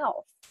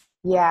yourself.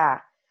 Yeah,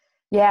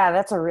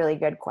 that's a really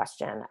good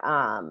question.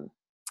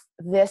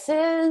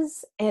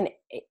 It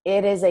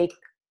is a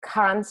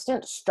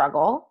constant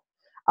struggle.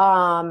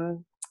 I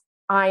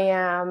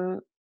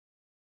am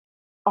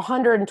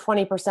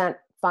 120%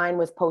 fine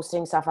with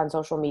posting stuff on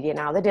social media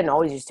now. That didn't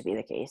always used to be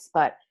the case,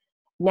 but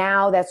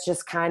now that's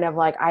just kind of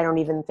like, I don't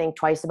even think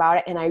twice about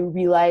it. And I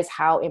realize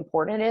how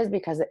important it is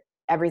because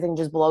everything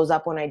just blows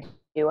up when I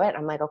do it.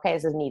 I'm like, okay,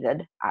 this is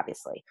needed,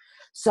 obviously.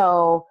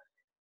 So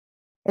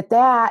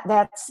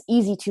that's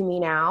easy to me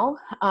now.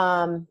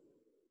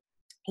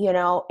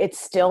 It's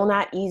still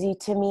not easy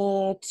to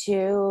me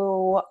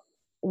to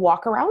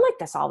walk around like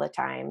this all the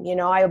time.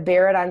 I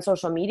bear it on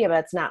social media,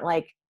 but it's not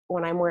like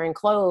when I'm wearing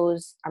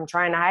clothes, I'm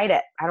trying to hide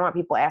it. I don't want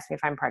people to ask me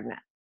if I'm pregnant.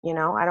 I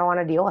don't want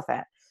to deal with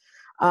it.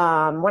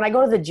 When I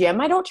go to the gym,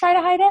 I don't try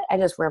to hide it. I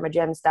just wear my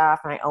gym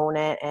stuff and I own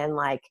it. And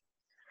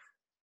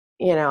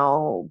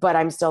but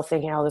I'm still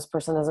thinking, oh, this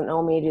person doesn't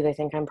know me. Do they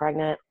think I'm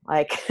pregnant?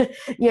 Like,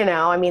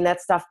 I mean,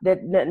 that stuff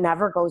that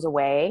never goes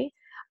away.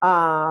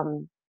 I,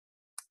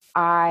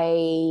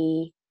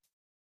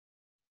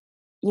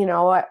 you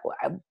know, I,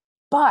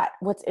 but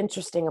what's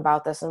interesting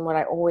about this and what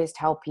I always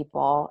tell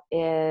people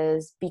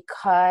is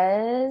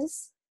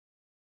because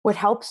what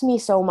helps me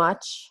so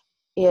much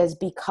is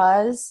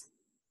because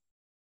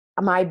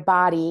my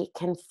body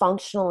can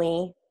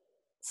functionally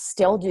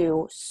still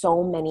do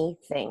so many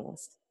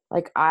things.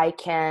 Like I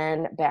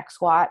can back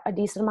squat a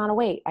decent amount of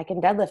weight. I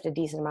can deadlift a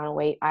decent amount of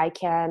weight. I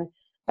can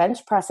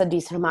bench press a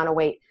decent amount of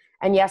weight.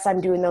 And yes, I'm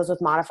doing those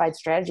with modified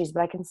strategies,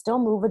 but I can still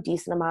move a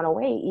decent amount of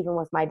weight even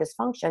with my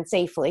dysfunction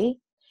safely.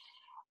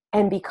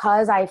 And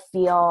because I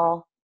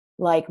feel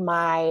like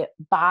my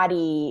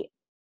body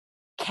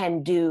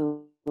can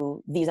do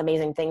these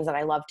amazing things that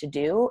I love to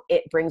do,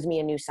 it brings me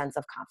a new sense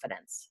of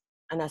confidence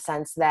and a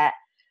sense that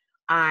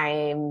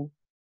I'm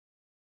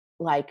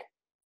like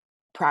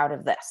proud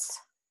of this,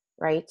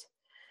 right?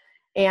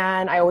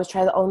 And I always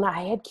try to own that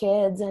I had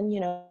kids and,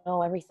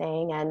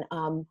 everything. And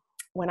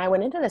when I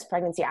went into this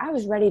pregnancy, I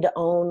was ready to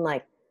own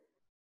like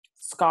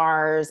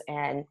scars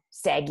and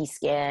saggy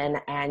skin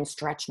and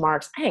stretch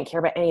marks. I didn't care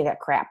about any of that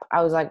crap.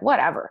 I was like,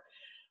 whatever.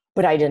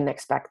 But I didn't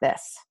expect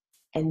this.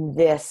 And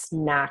this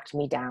knocked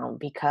me down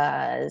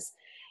because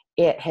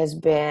it has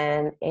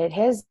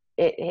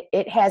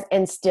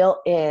and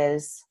still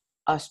is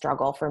a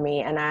struggle for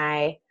me. And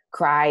I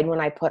cried when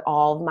I put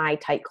all of my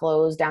tight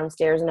clothes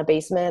downstairs in a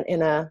basement in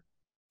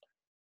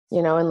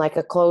like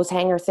a clothes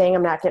hanger thing.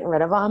 I'm not getting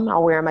rid of them.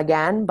 I'll wear them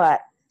again,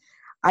 but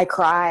I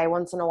cry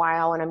once in a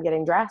while when I'm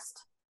getting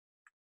dressed.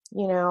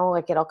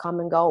 Like it'll come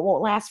and go. It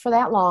won't last for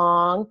that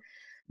long,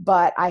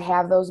 but I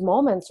have those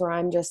moments where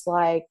I'm just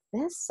like,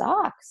 this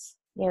sucks,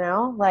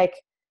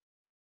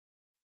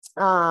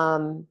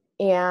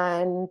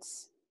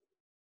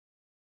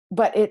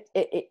 but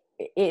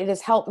it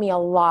has helped me a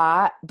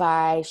lot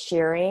by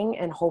sharing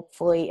and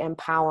hopefully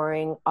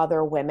empowering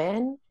other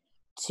women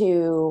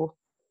to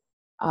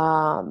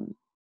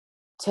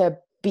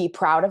be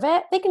proud of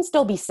it. They can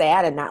still be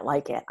sad and not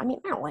like it. I mean,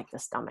 I don't like the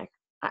stomach.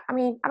 I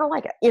mean, I don't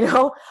like it,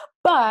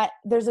 but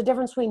there's a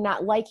difference between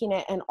not liking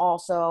it and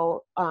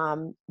also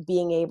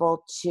being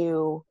able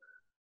to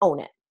own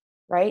it.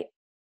 Right.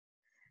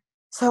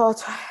 So,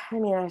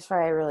 that's what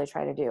I really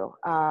try to do.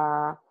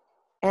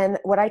 And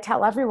what I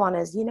tell everyone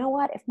is, you know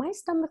what, if my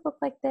stomach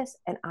looked like this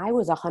and I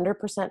was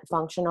 100%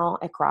 functional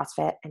at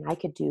CrossFit and I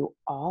could do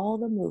all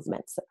the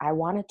movements that I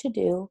wanted to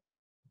do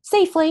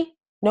safely,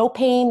 no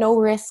pain, no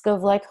risk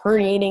of like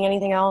herniating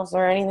anything else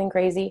or anything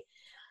crazy,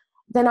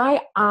 then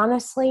I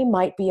honestly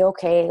might be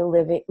okay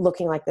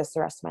looking like this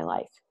the rest of my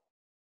life.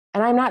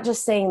 And I'm not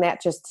just saying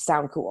that just to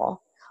sound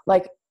cool.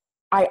 Like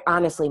I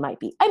honestly might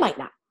be. I might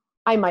not.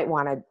 I might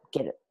want to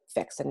get it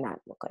fixed and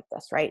not look like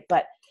this, right?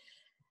 But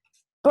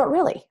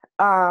really,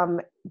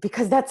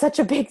 because that's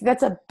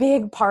a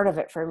big part of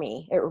it for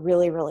me. It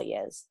really, really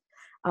is.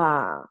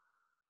 But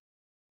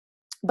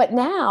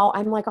now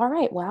I'm like, all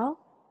right, well,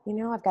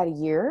 I've got a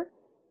year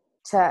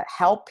to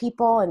help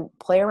people and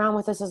play around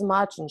with this as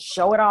much and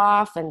show it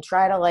off and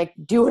try to like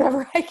do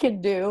whatever I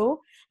can do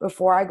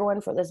before I go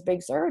in for this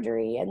big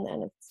surgery. And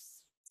then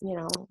it's,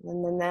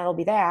 and then that'll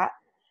be that.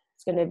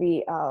 It's going to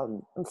be,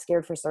 I'm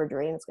scared for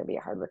surgery and it's going to be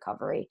a hard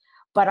recovery,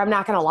 but I'm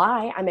not going to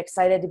lie. I'm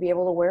excited to be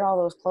able to wear all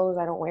those clothes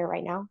I don't wear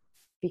right now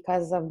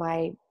because of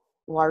my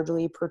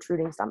largely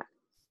protruding stomach.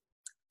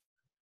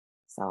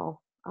 So,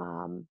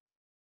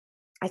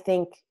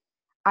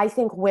 I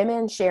think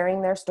women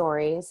sharing their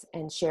stories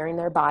and sharing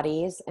their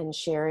bodies and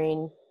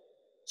sharing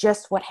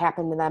just what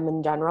happened to them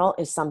in general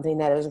is something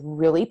that is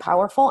really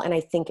powerful. And I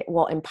think it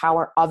will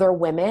empower other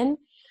women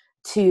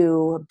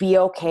to be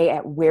okay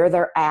at where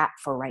they're at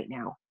for right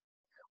now,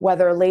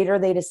 whether later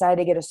they decide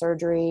to get a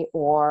surgery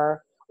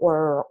or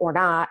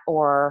not,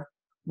 or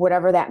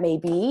whatever that may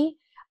be.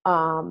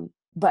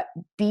 But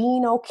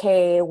being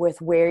okay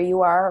with where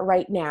you are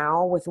right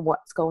now with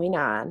what's going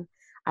on,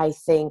 I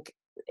think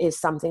is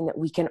something that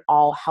we can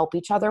all help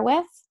each other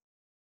with.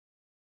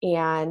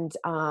 And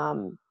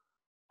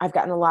I've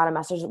gotten a lot of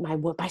messages.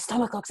 My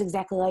stomach looks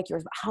exactly like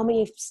yours, but how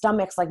many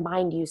stomachs like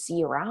mine do you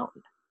see around?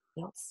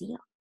 You don't see them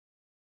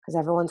because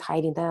everyone's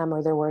hiding them,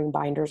 or they're wearing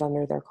binders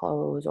under their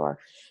clothes, or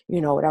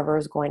whatever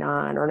is going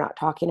on, or not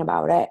talking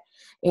about it.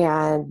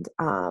 And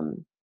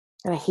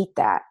I hate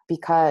that,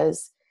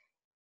 because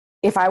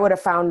if I would have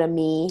found a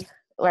me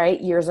right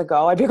years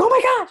ago, I'd be like, oh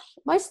my gosh,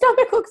 my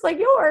stomach looks like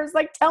yours.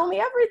 Like, tell me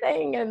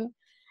everything. And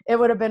it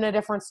would have been a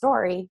different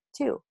story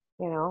too,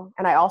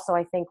 and I also,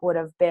 I think, would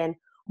have been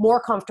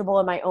more comfortable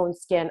in my own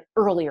skin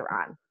earlier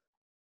on,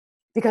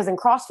 because in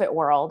CrossFit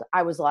world,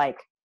 I was like,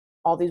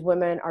 all these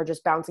women are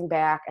just bouncing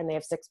back and they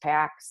have six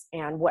packs,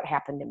 and what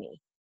happened to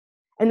me?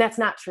 And that's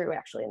not true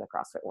actually in the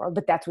CrossFit world,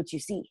 but that's what you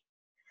see.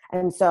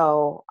 And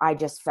so I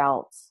just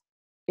felt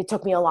it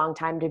took me a long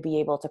time to be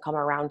able to come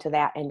around to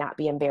that and not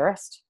be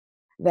embarrassed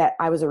that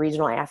I was a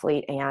regional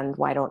athlete, and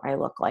why don't I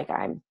look like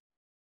I'm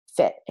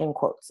fit in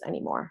quotes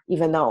anymore,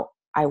 even though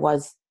I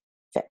was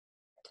fit.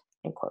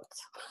 in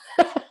quotes,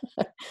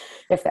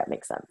 if that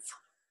makes sense.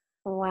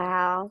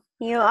 Wow.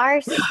 You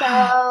are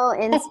so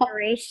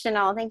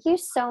inspirational. Thank you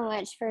so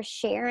much for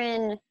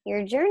sharing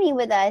your journey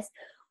with us.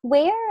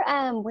 Where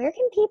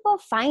can people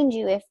find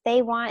you if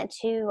they want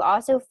to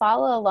also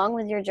follow along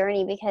with your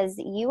journey? Because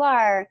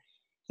you're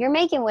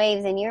making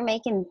waves and you're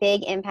making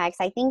big impacts.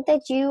 I think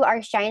that you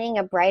are shining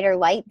a brighter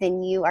light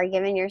than you are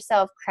giving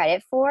yourself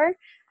credit for.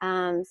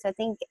 So I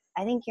think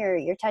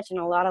you're touching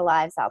a lot of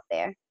lives out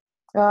there.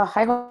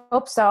 I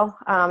hope so.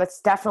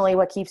 It's definitely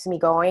what keeps me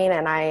going,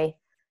 and I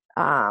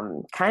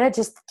kind of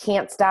just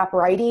can't stop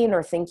writing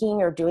or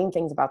thinking or doing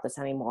things about this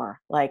anymore.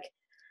 Like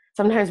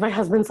sometimes my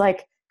husband's like,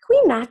 can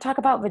we not talk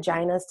about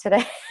vaginas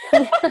today?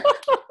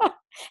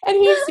 And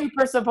he's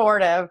super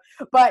supportive,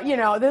 but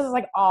this is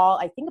like all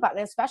I think about, and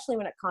especially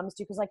when it comes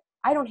to, because like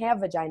I don't have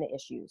vagina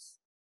issues,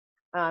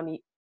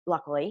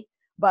 luckily,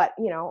 but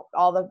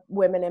all the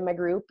women in my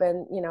group,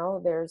 and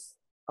there's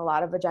a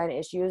lot of vagina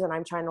issues, and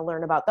I'm trying to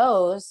learn about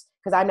those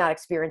because I'm not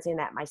experiencing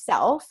that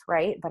myself,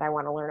 right? But I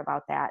want to learn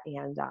about that.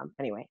 And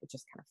anyway, it's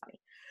just kind of funny.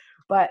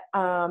 But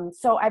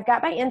so I've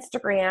got my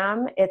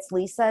Instagram. It's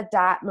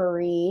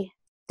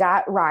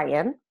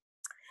lisa.marie.ryan.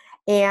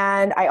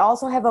 And I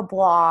also have a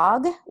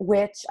blog,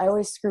 which I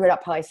always screw it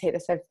up how I say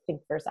this. I have to think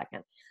for a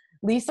second.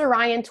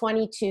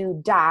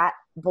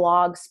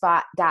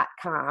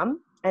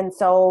 lisaryan22.blogspot.com. And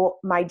so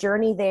my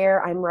journey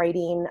there, I'm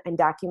writing and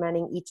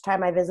documenting each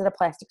time I visit a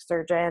plastic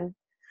surgeon.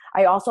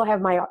 I also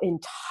have my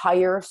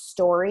entire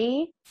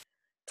story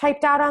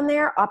typed out on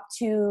there up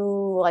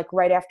to like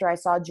right after I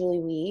saw Julie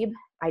Wiebe.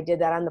 I did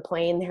that on the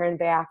plane there and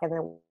back, and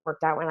then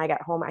worked out when I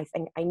got home. I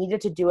think I needed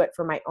to do it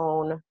for my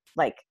own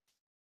like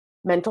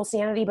mental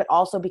sanity, but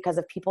also because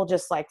if people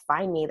just like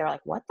find me, they're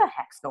like, what the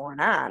heck's going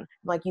on?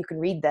 Like, you can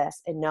read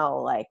this and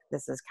know like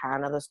this is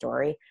kind of the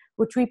story,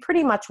 which we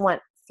pretty much went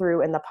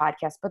through in the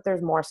podcast, but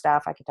there's more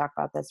stuff. I could talk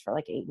about this for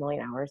like 8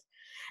 million hours.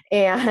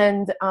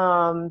 And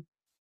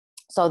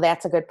so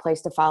that's a good place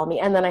to follow me.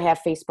 And then I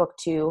have Facebook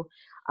too,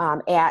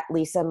 at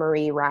Lisa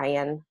Marie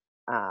Ryan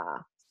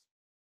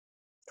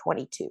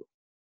 22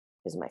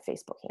 is my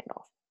Facebook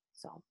handle.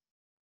 So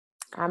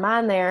I'm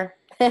on there.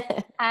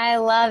 I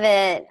love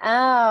it.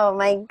 Oh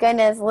my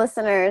goodness,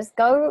 listeners,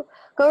 go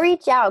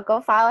reach out,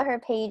 go follow her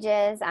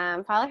pages,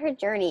 follow her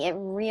journey. It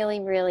really,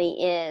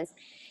 really is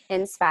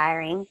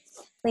inspiring.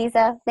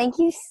 Lisa, thank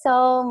you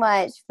so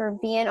much for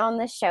being on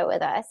the show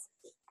with us.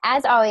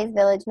 As always,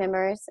 Village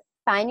members,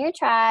 find your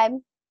tribe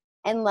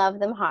and love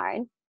them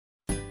hard.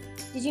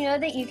 Did you know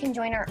that you can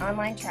join our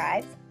online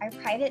tribes? Our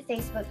private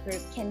Facebook group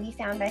can be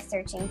found by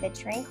searching the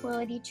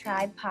Tranquility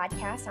Tribe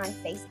podcast on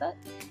Facebook,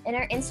 and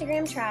our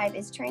Instagram tribe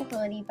is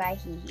Tranquility by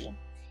Hihi.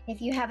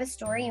 If you have a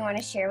story you want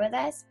to share with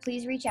us,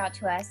 please reach out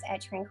to us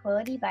at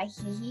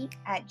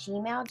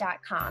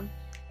tranquilitybyhihi@gmail.com.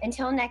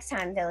 Until next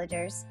time,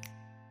 villagers.